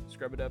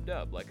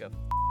scrub-a-dub-dub like a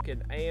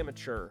f***ing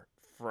amateur,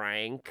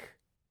 Frank.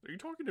 Are you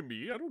talking to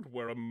me? I don't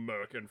wear a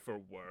merkin for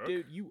work.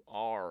 Dude, you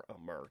are a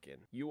merkin.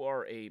 You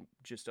are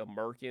just a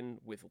merkin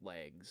with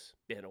legs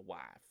and a wife.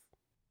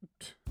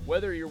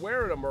 Whether you're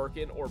wearing a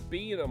merkin or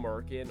being a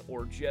merkin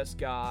or just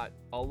got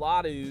a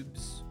lot of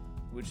oobs,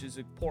 which is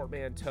a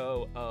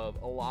portmanteau of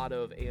a lot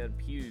of and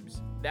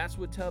pubes, that's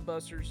what Tub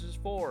Busters is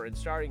for. And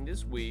starting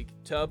this week,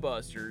 Tub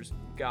Busters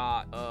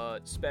got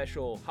a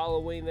special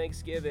Halloween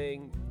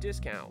Thanksgiving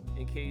discount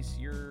in case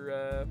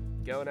you're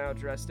going out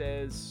dressed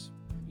as,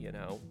 you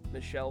know,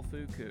 Michelle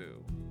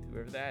Foucault,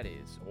 whoever that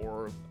is,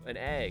 or an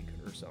egg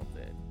or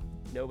something.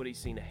 Nobody's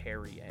seen a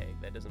hairy egg.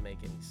 That doesn't make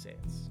any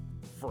sense.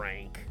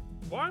 Frank.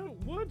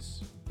 What?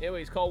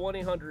 Anyways, call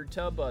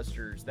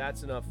 1-800-TUB-BUSTERS.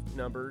 That's enough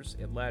numbers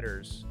and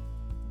letters.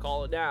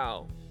 Call it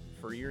now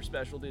for your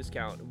special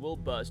discount. We'll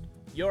bust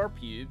your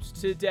pubes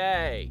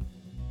today.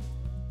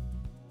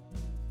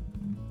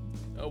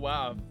 Oh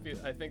wow,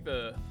 I think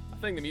the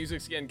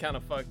music's getting kind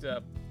of fucked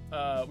up.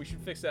 We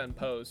should fix that in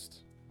post.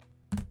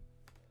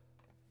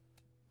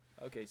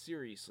 Okay,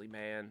 seriously,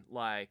 man.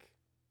 Like,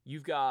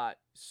 you've got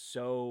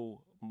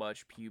so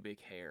much pubic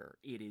hair.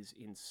 It is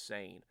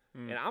insane.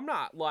 And I'm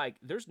not, like,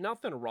 there's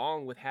nothing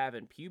wrong with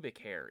having pubic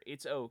hair.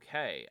 It's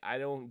okay. I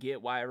don't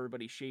get why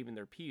everybody's shaving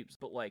their pubes.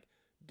 But, like,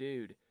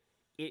 dude,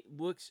 it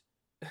looks...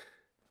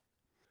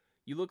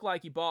 You look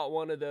like you bought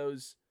one of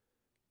those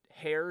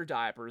hair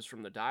diapers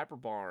from the diaper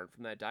barn.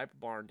 From that diaper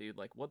barn, dude.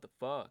 Like, what the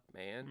fuck,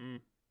 man?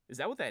 Is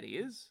that what that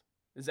is?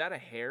 Is that a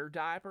hair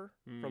diaper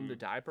from the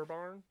diaper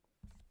barn?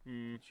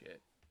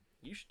 Shit.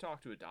 You should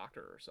talk to a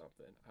doctor or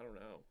something. I don't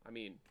know. I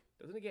mean,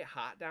 doesn't it get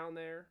hot down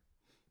there?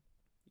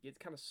 It gets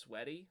kind of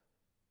sweaty.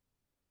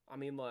 I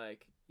mean,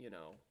 like, you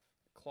know,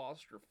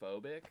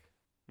 claustrophobic.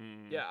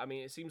 Yeah, I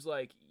mean, it seems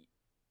like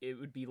it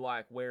would be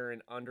like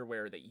wearing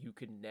underwear that you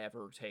could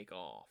never take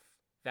off.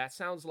 That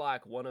sounds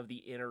like one of the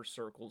inner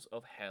circles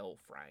of hell,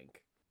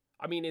 Frank.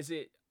 I mean, is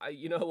it,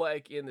 you know,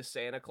 like in the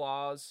Santa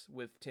Claus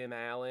with Tim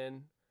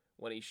Allen,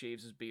 when he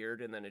shaves his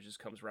beard and then it just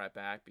comes right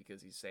back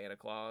because he's Santa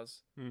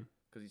Claus?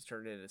 Because he's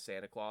turned into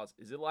Santa Claus.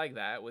 Is it like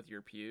that with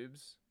your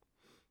pubes?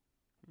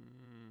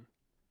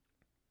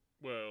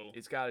 Well,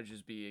 it's got to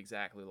just be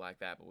exactly like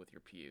that, but with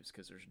your pubes,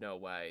 because there's no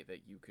way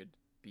that you could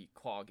be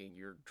clogging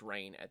your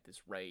drain at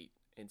this rate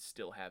and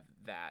still have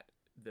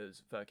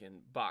those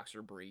fucking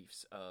boxer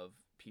briefs of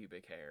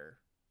pubic hair.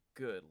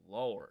 Good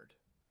Lord.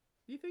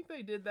 Do you think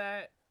they did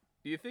that?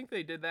 Do you think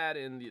they did that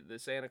in the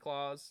Santa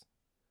Claus?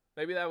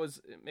 Maybe it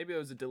was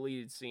a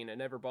deleted scene. I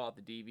never bought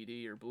the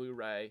DVD or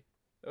Blu-ray.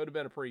 That would have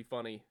been a pretty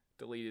funny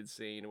deleted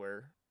scene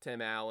where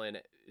Tim Allen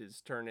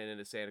is turning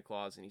into Santa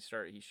Claus and he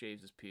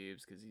shaves his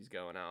pubes because he's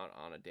going out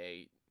on a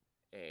date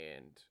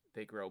and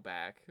they grow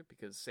back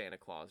because Santa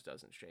Claus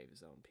doesn't shave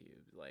his own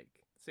pubes. Like,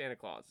 Santa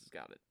Claus has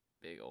got a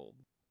big old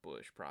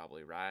bush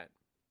probably, right?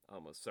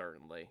 Almost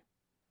certainly.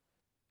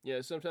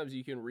 Yeah, sometimes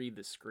you can read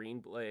the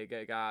screenplay.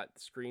 I got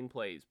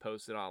screenplays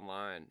posted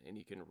online and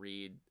you can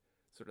read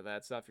sort of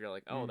that stuff. You're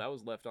like, oh, that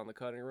was left on the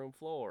cutting room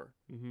floor.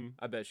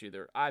 I bet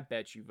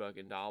you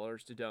fucking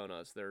dollars to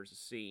donuts there's a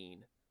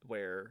scene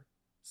where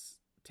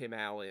Tim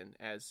Allen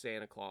as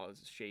Santa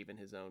Claus is shaving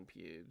his own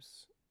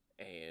pubes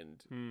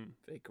and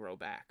they grow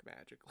back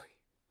magically.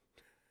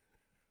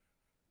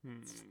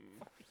 It's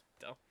fucking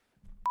dumb.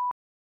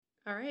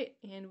 All right,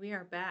 and we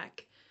are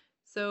back.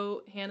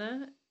 So,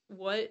 Hannah,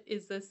 what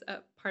is this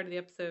part of the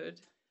episode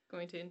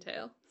going to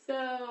entail?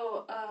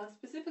 So,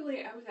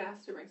 specifically, I was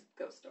asked to bring some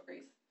ghost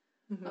stories.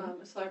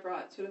 So I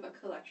brought sort of a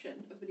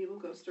collection of medieval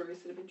ghost stories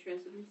that have been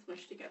translated and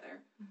smushed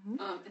together.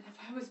 And if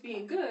I was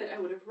being good, I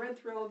would have read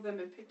through all of them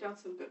and picked out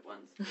some good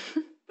ones.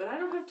 But I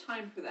don't have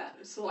time for that.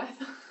 So I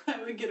thought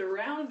I would get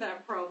around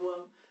that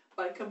problem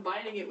by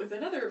combining it with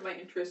another of my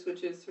interests,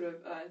 which is sort of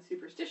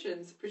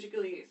superstitions,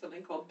 particularly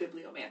something called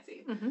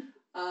bibliomancy.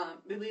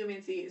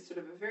 Bibliomancy is sort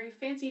of a very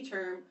fancy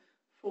term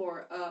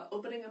for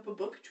opening up a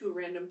book to a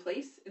random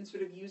place and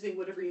sort of using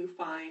whatever you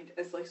find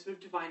as like sort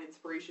of divine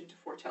inspiration to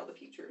foretell the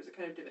future as a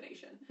kind of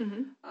divination.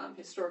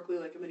 Historically,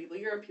 like in medieval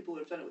Europe, people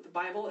would have done it with the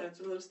Bible, and it's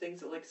one of those things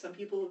that like some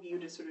people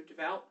viewed as sort of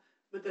devout,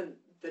 but then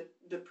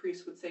the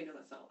priest would say, no,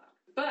 that's not allowed.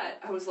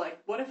 But I was like,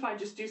 what if I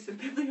just do some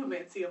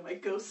bibliomancy on my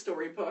ghost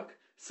story book,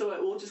 so I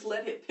will just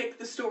let it pick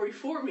the story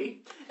for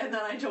me, and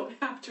then I don't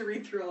have to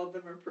read through all of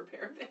them or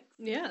prepare things.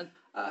 Yeah.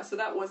 So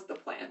that was the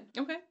plan.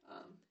 Okay.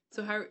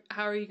 So how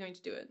are you going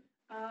to do it?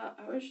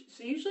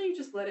 So usually you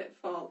just let it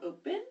fall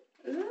open.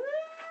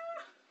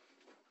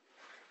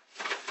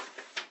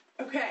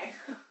 Okay.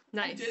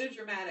 Nice. I did a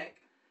dramatic.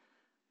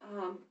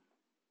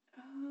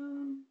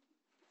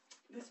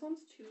 This one's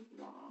too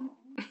long.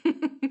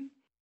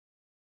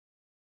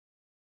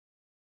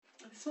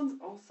 This one's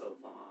also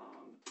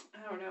long.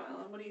 I don't know,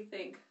 Ellen. What do you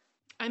think?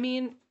 I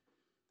mean,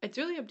 it's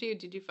really up to you.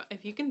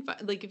 If you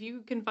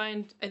can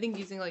find, I think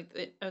using I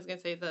was gonna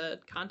say the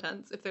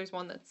contents. If there's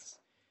one that's.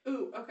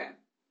 Ooh, okay.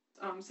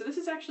 So this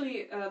is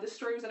actually this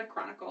story was in a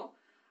chronicle.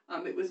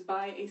 It was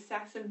by a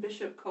Saxon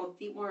bishop called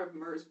Thietmar of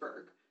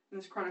Mersburg, and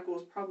this chronicle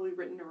was probably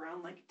written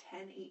around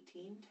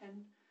 1018.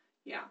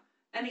 Yeah.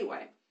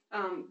 Anyway,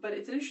 but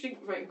it's an interesting.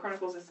 Right,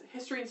 chronicles is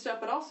history and stuff,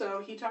 but also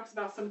he talks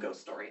about some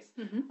ghost stories.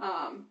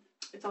 Mm-hmm.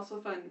 It's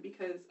also fun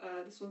because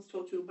this one's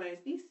told to by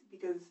his niece,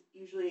 because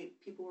usually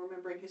people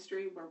remembering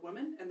history were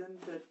women, and then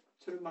the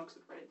sort of monks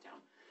would write it down.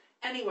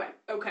 Anyway,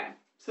 okay.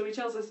 So he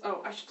tells us,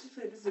 I should just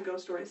say this is a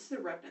ghost story. This is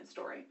a revenant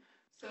story.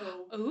 So,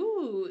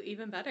 ooh,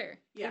 even better.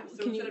 Yeah,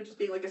 so instead of just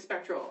being a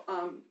spectral,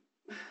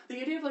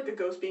 the idea of a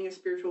ghost being a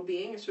spiritual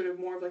being is sort of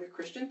more of a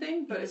Christian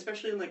thing, but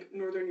especially in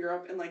Northern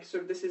Europe and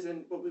sort of this is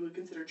in what we would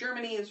consider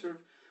Germany and sort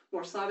of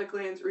more Slavic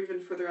lands, or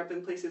even further up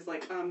in places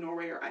like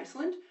Norway or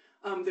Iceland.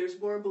 There's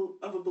more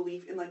of a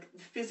belief in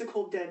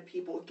physical dead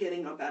people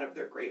getting up out of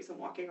their graves and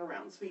walking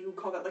around. So you would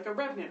call that a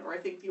revenant, or I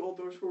think the Old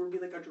Norse word would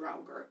be a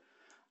draugr.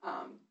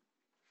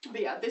 But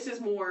yeah, this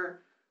is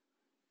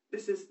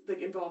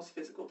involves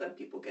physical dead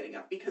people getting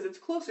up because it's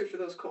closer to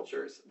those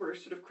cultures where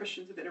sort of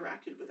Christians have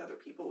interacted with other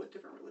people with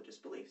different religious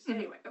beliefs. Mm-hmm.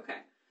 Anyway, okay.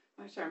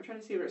 I'm sorry, I'm trying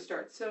to see where to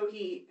start. So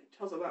he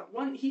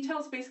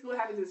tells basically what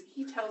happens is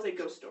he tells a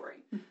ghost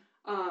story.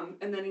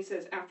 And then he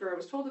says, after I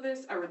was told of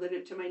this, I related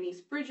it to my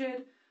niece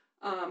Bridget,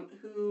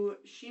 who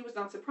she was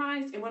not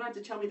surprised and went on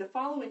to tell me the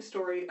following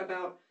story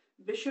about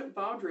Bishop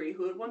Baudry,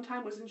 who at one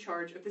time was in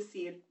charge of the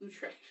see at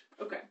Utrecht.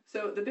 Okay,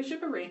 so the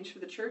bishop arranged for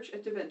the church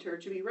at Deventer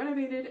to be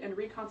renovated and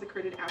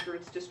reconsecrated after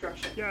its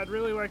destruction. Yeah, I'd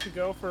really like to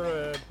go for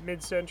a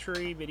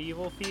mid-century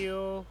medieval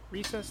feel,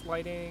 recessed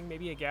lighting,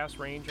 maybe a gas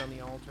range on the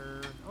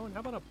altar. Oh, and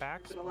how about a back?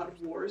 There's been a lot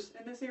of wars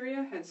in this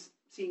area, hence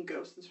seeing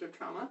ghosts and sort of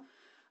trauma.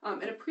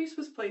 And a priest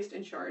was placed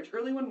in charge.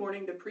 Early one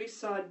morning, the priest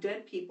saw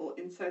dead people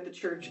inside the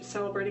church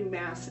celebrating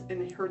mass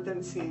and heard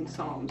them singing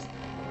psalms.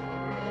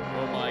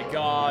 Oh my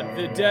god,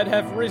 the dead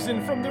have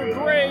risen from their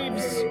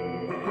graves!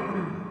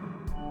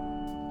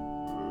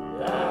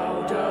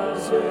 How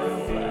does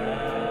it feel?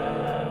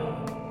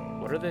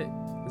 What are they?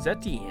 Is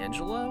that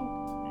D'Angelo?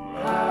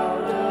 How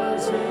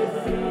does it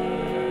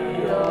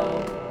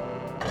feel?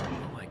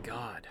 Oh my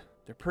god,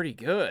 they're pretty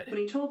good. When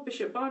he told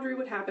Bishop Baudry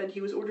what happened,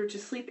 he was ordered to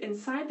sleep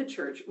inside the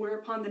church,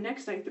 whereupon the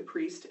next night the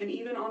priest, and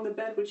even on the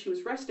bed which he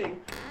was resting,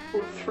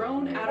 were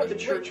thrown out of the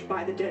church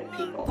by the dead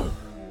people.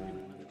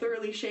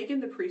 Thoroughly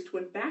shaken, the priest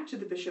went back to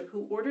the bishop,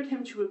 who ordered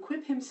him to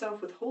equip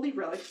himself with holy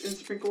relics and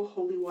sprinkle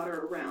holy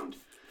water around.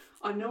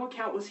 On no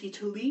account was he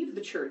to leave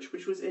the church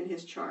which was in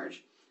his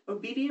charge.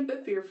 Obedient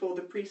but fearful,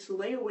 the priest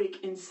lay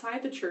awake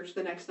inside the church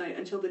the next night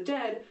until the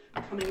dead,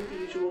 coming at the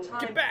usual time,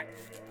 Get back!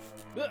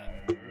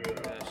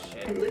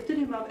 and lifted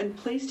him up and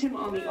placed him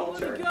on the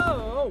altar.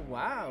 Oh,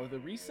 wow, the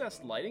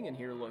recessed lighting in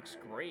here looks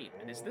great.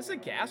 And is this a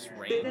gas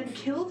range? They then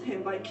killed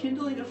him by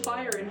kindling a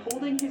fire and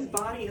holding his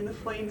body in the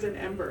flames and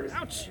embers.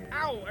 Ouch!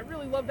 Ow! I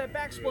really love that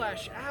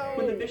backsplash! Ow!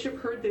 When the bishop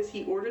heard this,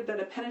 he ordered that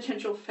a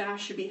penitential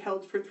fast should be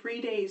held for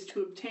 3 days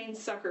to obtain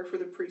succor for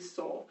the priest's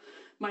soul.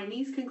 My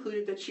niece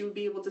concluded that she would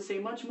be able to say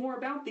much more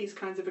about these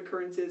kinds of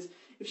occurrences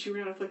if she were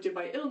not afflicted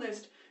by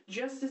illness.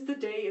 Just as the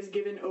day is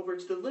given over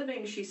to the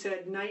living, she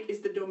said, night is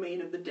the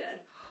domain of the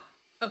dead.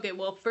 Okay,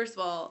 well, first of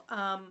all,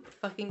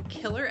 fucking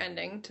killer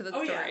ending to the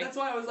story. Oh yeah, that's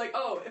why I was like,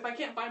 if I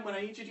can't find one,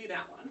 I need to do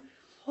that one.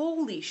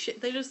 Holy shit,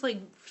 they just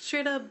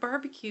straight up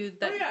barbecued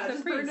that. Oh yeah,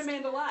 just burned a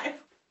man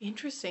alive.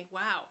 Interesting.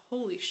 Wow.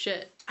 Holy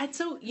shit.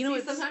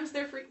 Sometimes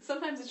they're free.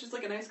 Sometimes it's just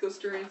a nice ghost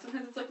story, and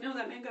sometimes it's no,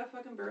 that man got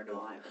fucking burned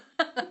alive.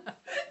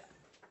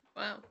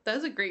 Wow, that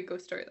was a great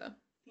ghost story, though.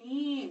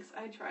 Thanks.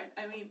 I tried.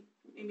 I mean,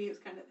 maybe it was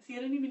kind of. See, I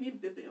didn't even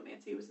need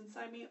bibliomancy. It was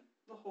inside me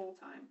the whole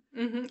time.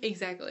 Mm-hmm.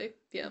 Exactly.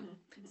 Yeah.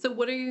 Mm-hmm. So,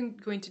 what are you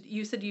going to?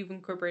 You said you've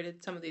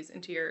incorporated some of these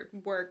into your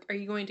work. Are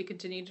you going to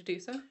continue to do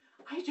so?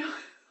 I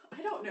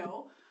don't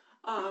know.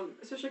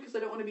 Especially because I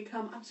don't want to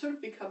become. I'm sort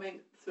of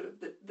becoming sort of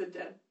the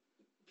dead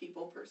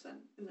people person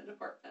in the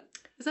department.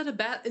 Is that a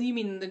bad? You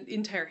mean the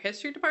entire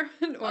history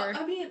department, or?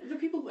 I mean, the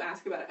people who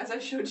ask about it. As I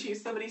showed you,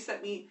 somebody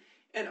sent me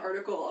an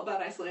article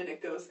about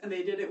Icelandic ghosts, and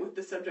they did it with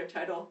the subject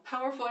title,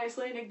 Powerful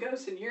Icelandic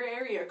Ghosts in Your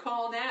Area,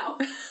 Call Now.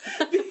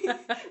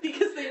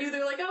 Because they knew,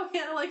 they're like, oh,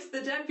 Hannah likes the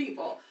dead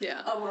people.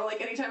 Yeah. Or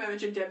anytime I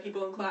mention dead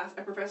people in class,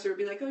 a professor would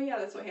be like, oh yeah,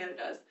 that's what Hannah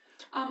does.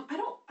 I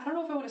don't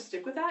know if I want to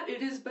stick with that.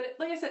 It is, but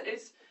like I said,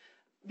 it's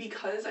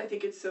because I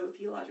think it's so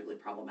theologically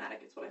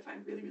problematic. It's what I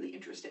find really, really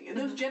interesting. And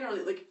those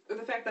generally,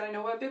 the fact that I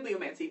know about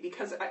bibliomancy,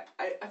 because I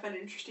find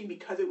it interesting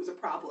because it was a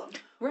problem.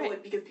 Right. Or,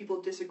 because people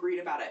disagreed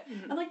about it.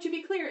 Mm-hmm. And, to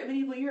be clear, in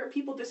medieval Europe,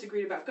 people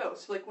disagreed about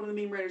ghosts. One of the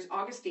main writers,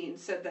 Augustine,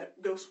 said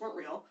that ghosts weren't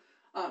real.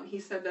 He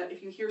said that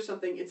if you hear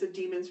something, it's a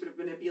demon sort of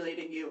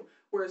manipulating you.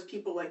 Whereas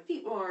people like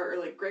Thietmar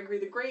or Gregory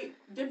the Great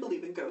did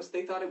believe in ghosts.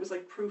 They thought it was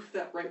proof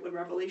that right when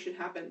Revelation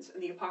happens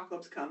and the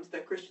apocalypse comes,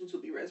 that Christians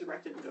will be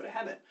resurrected and go to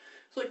heaven.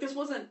 So this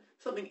wasn't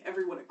something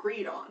everyone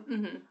agreed on.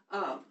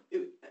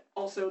 Mm-hmm.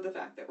 Also the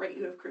fact that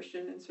you have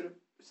Christian and sort of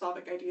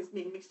Slavic ideas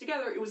being mixed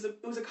together. It was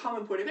a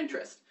common point of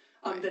interest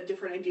that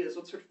different ideas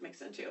would sort of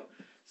mix into.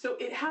 So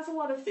it has a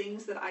lot of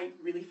things that I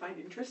really find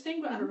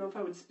interesting, but I don't know if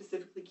I would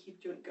specifically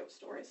keep doing ghost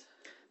stories.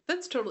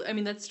 That's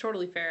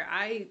totally fair.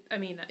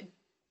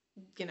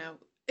 You know,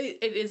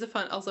 it is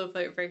also a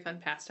very fun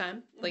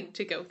pastime, like,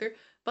 to go through.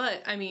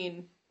 But, I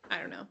mean, I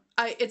don't know.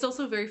 It's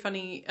also very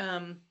funny.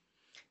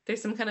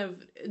 There's some kind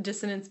of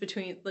dissonance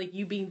between, like,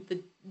 you being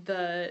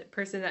the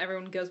person that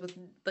everyone goes with,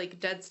 like,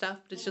 dead stuff.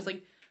 But it's just,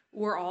 like,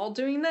 we're all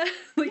doing that.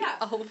 Like, yeah.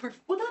 All of our...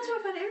 Well, that's what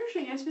I find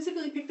interesting. I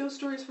specifically picked those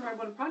stories for my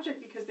one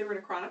project because they were in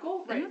a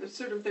chronicle, right? It's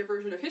sort of their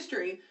version of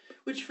history,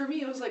 which for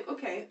me, it was like,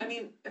 okay. I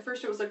mean, at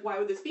first it was like, why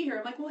would this be here?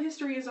 I'm like, well,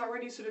 history is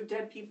already sort of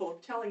dead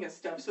people telling us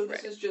stuff, so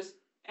this is just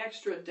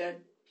extra dead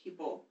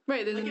people.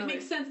 Right. Like, it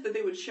makes sense that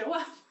they would show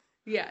up.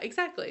 Yeah,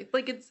 exactly.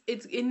 Like,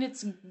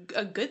 it's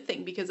a good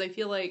thing because I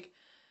feel like,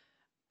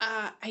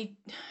 I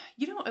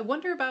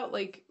wonder about,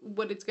 like,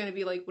 what it's going to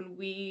be like when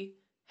we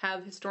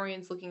have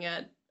historians looking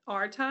at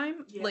our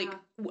time. Yeah. Like,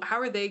 how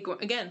are they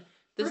going? Again,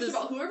 First of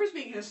all, whoever's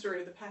being a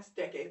historian of the past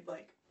decade,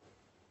 like,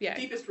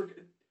 deepest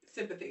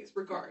sympathies,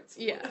 regards.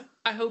 Yeah.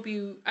 I hope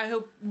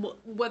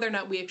whether or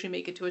not we actually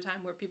make it to a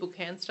time where people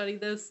can study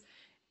this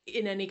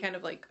in any kind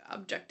of, like,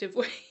 objective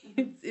way,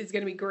 it's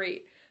going to be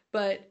great.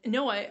 But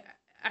no, I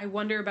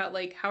wonder about,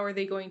 like, how are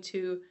they going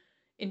to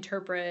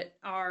interpret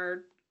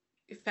our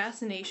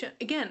fascination?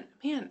 Again,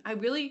 man, I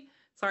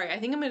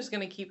think I'm just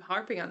going to keep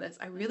harping on this.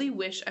 I really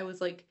wish I was,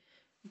 like,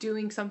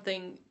 doing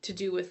something to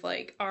do with,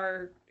 like,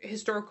 our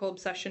historical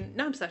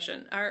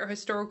our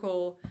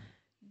historical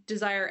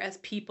desire as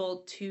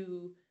people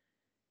to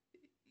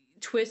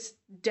twist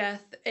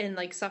death and,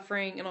 like,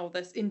 suffering and all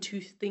this into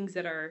things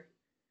that are,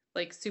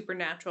 like,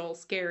 supernatural,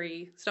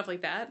 scary, stuff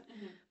like that.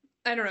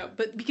 I don't know,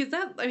 but because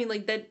that, I mean,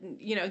 like, that,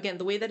 you know, again,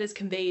 the way that is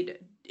conveyed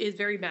is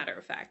very matter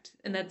of fact,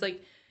 and that's,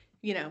 like,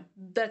 you know,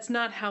 that's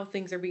not how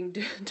things are being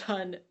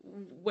done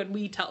when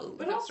we tell.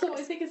 But also, stories.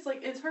 I think it's,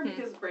 like, it's hard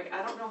because, right,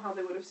 I don't know how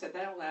they would have said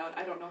that out loud.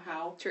 I don't know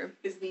how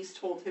his niece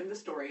told him the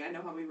story. I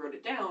know how he wrote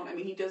it down. I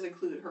mean, he does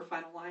include her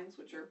final lines,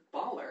 which are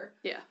baller.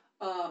 Yeah.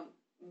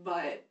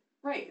 But,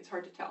 right, it's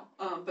hard to tell.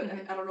 But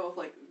I don't know if,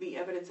 like, the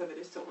evidence of it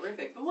is so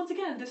horrific. But once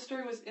again, this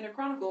story was in a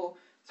chronicle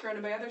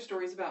surrounded by other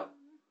stories about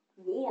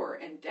war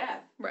and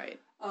death. Right.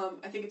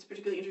 I think it's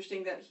particularly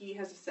interesting that he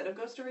has a set of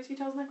ghost stories he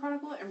tells in that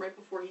chronicle, and right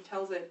before he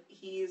tells it,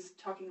 he's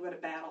talking about a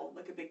battle,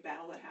 like a big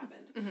battle that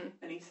happened.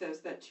 And he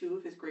says that 2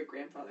 of his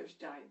great-grandfathers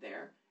died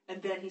there.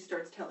 And then he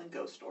starts telling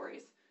ghost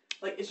stories.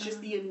 Like, it's just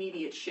the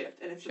immediate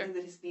shift, and it's something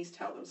that his niece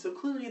tells him. So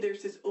clearly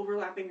there's this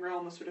overlapping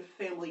realm of sort of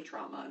family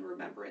trauma and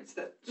remembrance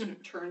that sort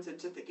of turns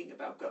into thinking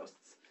about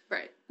ghosts.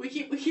 Right. We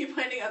keep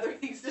finding other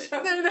things to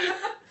talk about.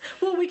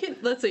 Well,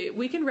 let's see.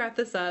 We can wrap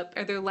this up.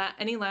 Are there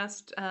any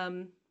last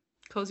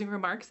closing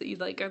remarks that you'd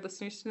like our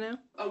listeners to know?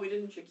 Oh, we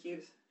didn't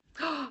accuse.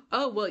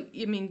 Oh, well,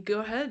 I mean, go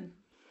ahead.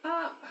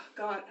 God,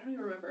 I don't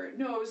even remember.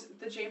 No, it was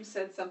that James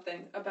said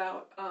something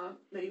about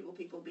medieval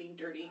people being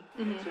dirty.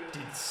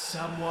 Did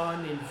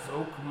someone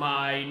invoke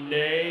my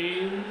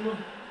name?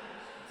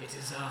 It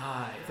is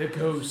I, the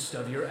ghost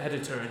of your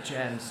editor,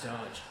 James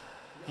Dodge.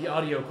 The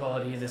audio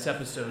quality in this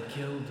episode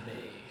killed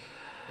me,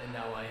 and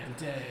now I am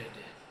dead.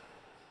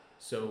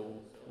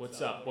 So,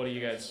 what's up? What do you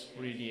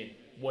need?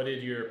 What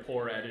did your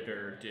poor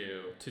editor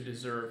do to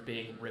deserve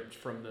being ripped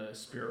from the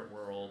spirit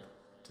world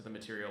to the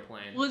material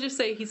plane? We'll just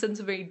say he said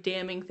some very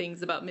damning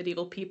things about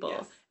medieval people.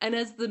 Yes. And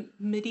as the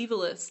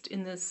medievalist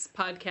in this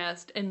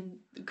podcast and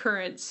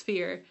current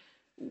sphere,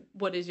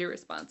 what is your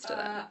response to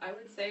that? I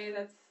would say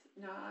that's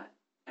not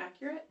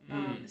accurate,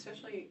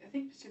 especially, I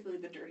think, particularly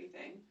the dirty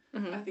thing.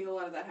 I think a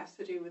lot of that has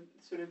to do with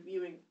sort of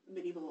viewing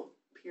medieval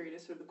period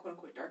as sort of the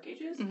quote-unquote Dark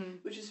Ages,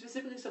 which is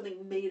specifically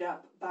something made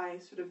up by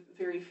sort of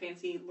very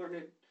fancy,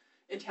 learned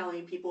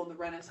Italian people in the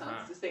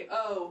Renaissance to say,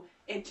 oh,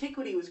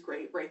 antiquity was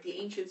great, right? The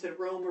ancients in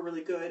Rome were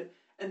really good,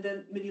 and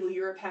then medieval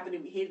Europe happened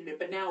and we hated it,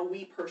 but now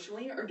we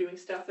personally are doing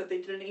stuff that they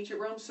did in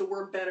ancient Rome, so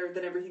we're better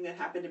than everything that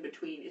happened in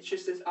between. It's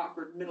just this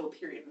awkward middle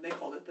period, and they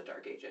called it the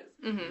Dark Ages.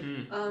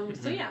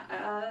 So yeah,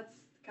 that's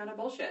kind of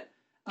bullshit.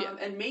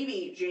 And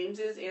maybe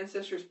James's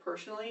ancestors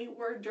personally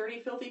were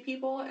dirty, filthy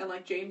people, and,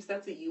 like, James,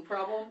 that's a you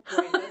problem.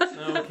 Right?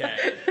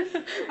 Okay.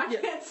 I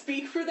can't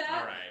speak for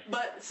that,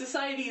 but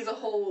society as a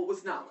whole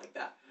was not like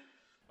that.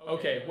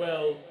 Okay,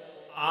 well,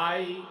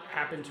 I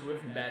happen to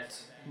have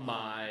met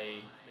my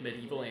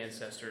medieval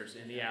ancestors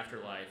in the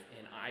afterlife,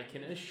 and I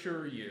can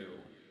assure you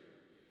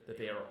that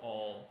they are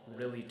all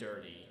really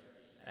dirty,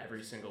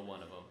 every single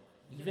one of them.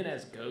 Even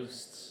as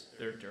ghosts,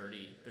 they're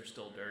dirty. They're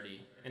still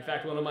dirty. In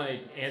fact, one of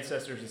my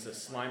ancestors is a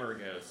Slimer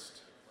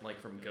ghost,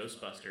 like from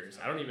Ghostbusters.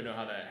 I don't even know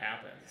how that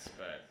happens,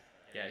 but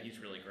yeah, he's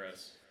really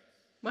gross.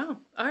 Wow.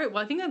 All right,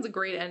 well, I think that's a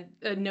great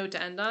note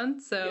to end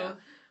on, so...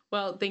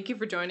 Well, thank you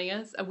for joining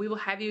us. We will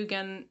have you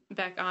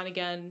back on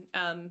again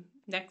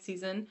next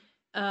season.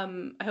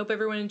 I hope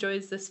everyone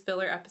enjoys this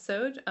filler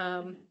episode.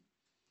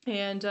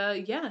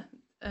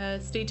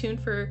 Stay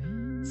tuned for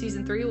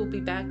season 3. We'll be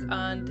back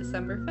on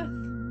December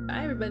 5th.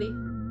 Bye, everybody.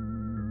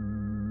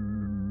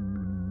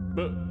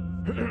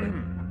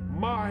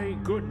 My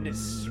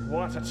goodness,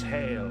 what a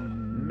tale.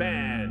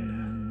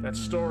 Man, that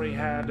story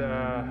had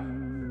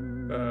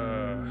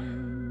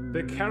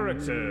The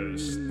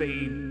characters,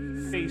 they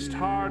faced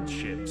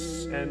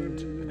hardships,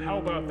 and how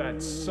about that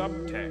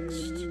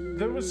subtext?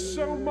 There was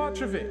so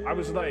much of it. I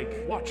was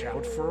like, watch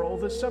out for all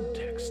the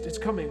subtext. It's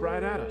coming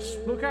right at us.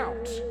 Look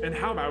out. And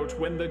how about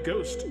when the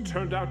ghost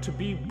turned out to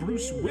be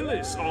Bruce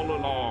Willis all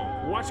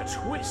along? What a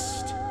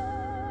twist.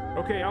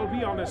 Okay, I'll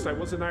be honest, I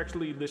wasn't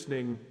actually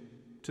listening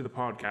to the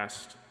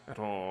podcast at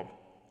all.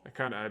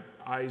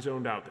 I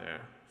zoned out there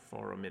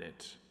for a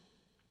minute.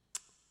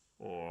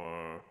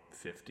 Or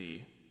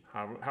 50.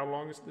 How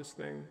long is this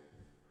thing?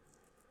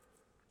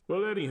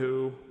 Well,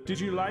 anywho, did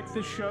you like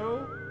the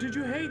show? Did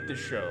you hate the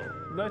show?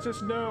 Let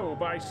us know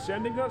by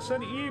sending us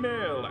an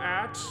email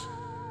at...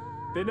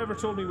 They never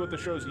told me what the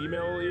show's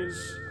email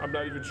is. I'm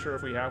not even sure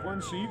if we have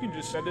one, so you can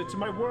just send it to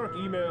my work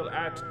email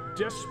at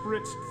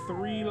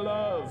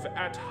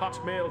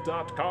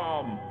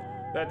desperate3love@hotmail.com.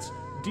 That's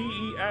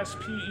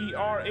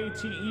DESPERATE,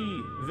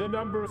 the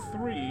number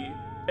 3,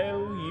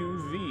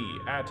 LUV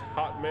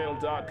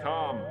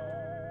 @hotmail.com.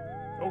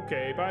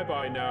 Okay,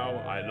 bye-bye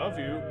now. I love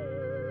you.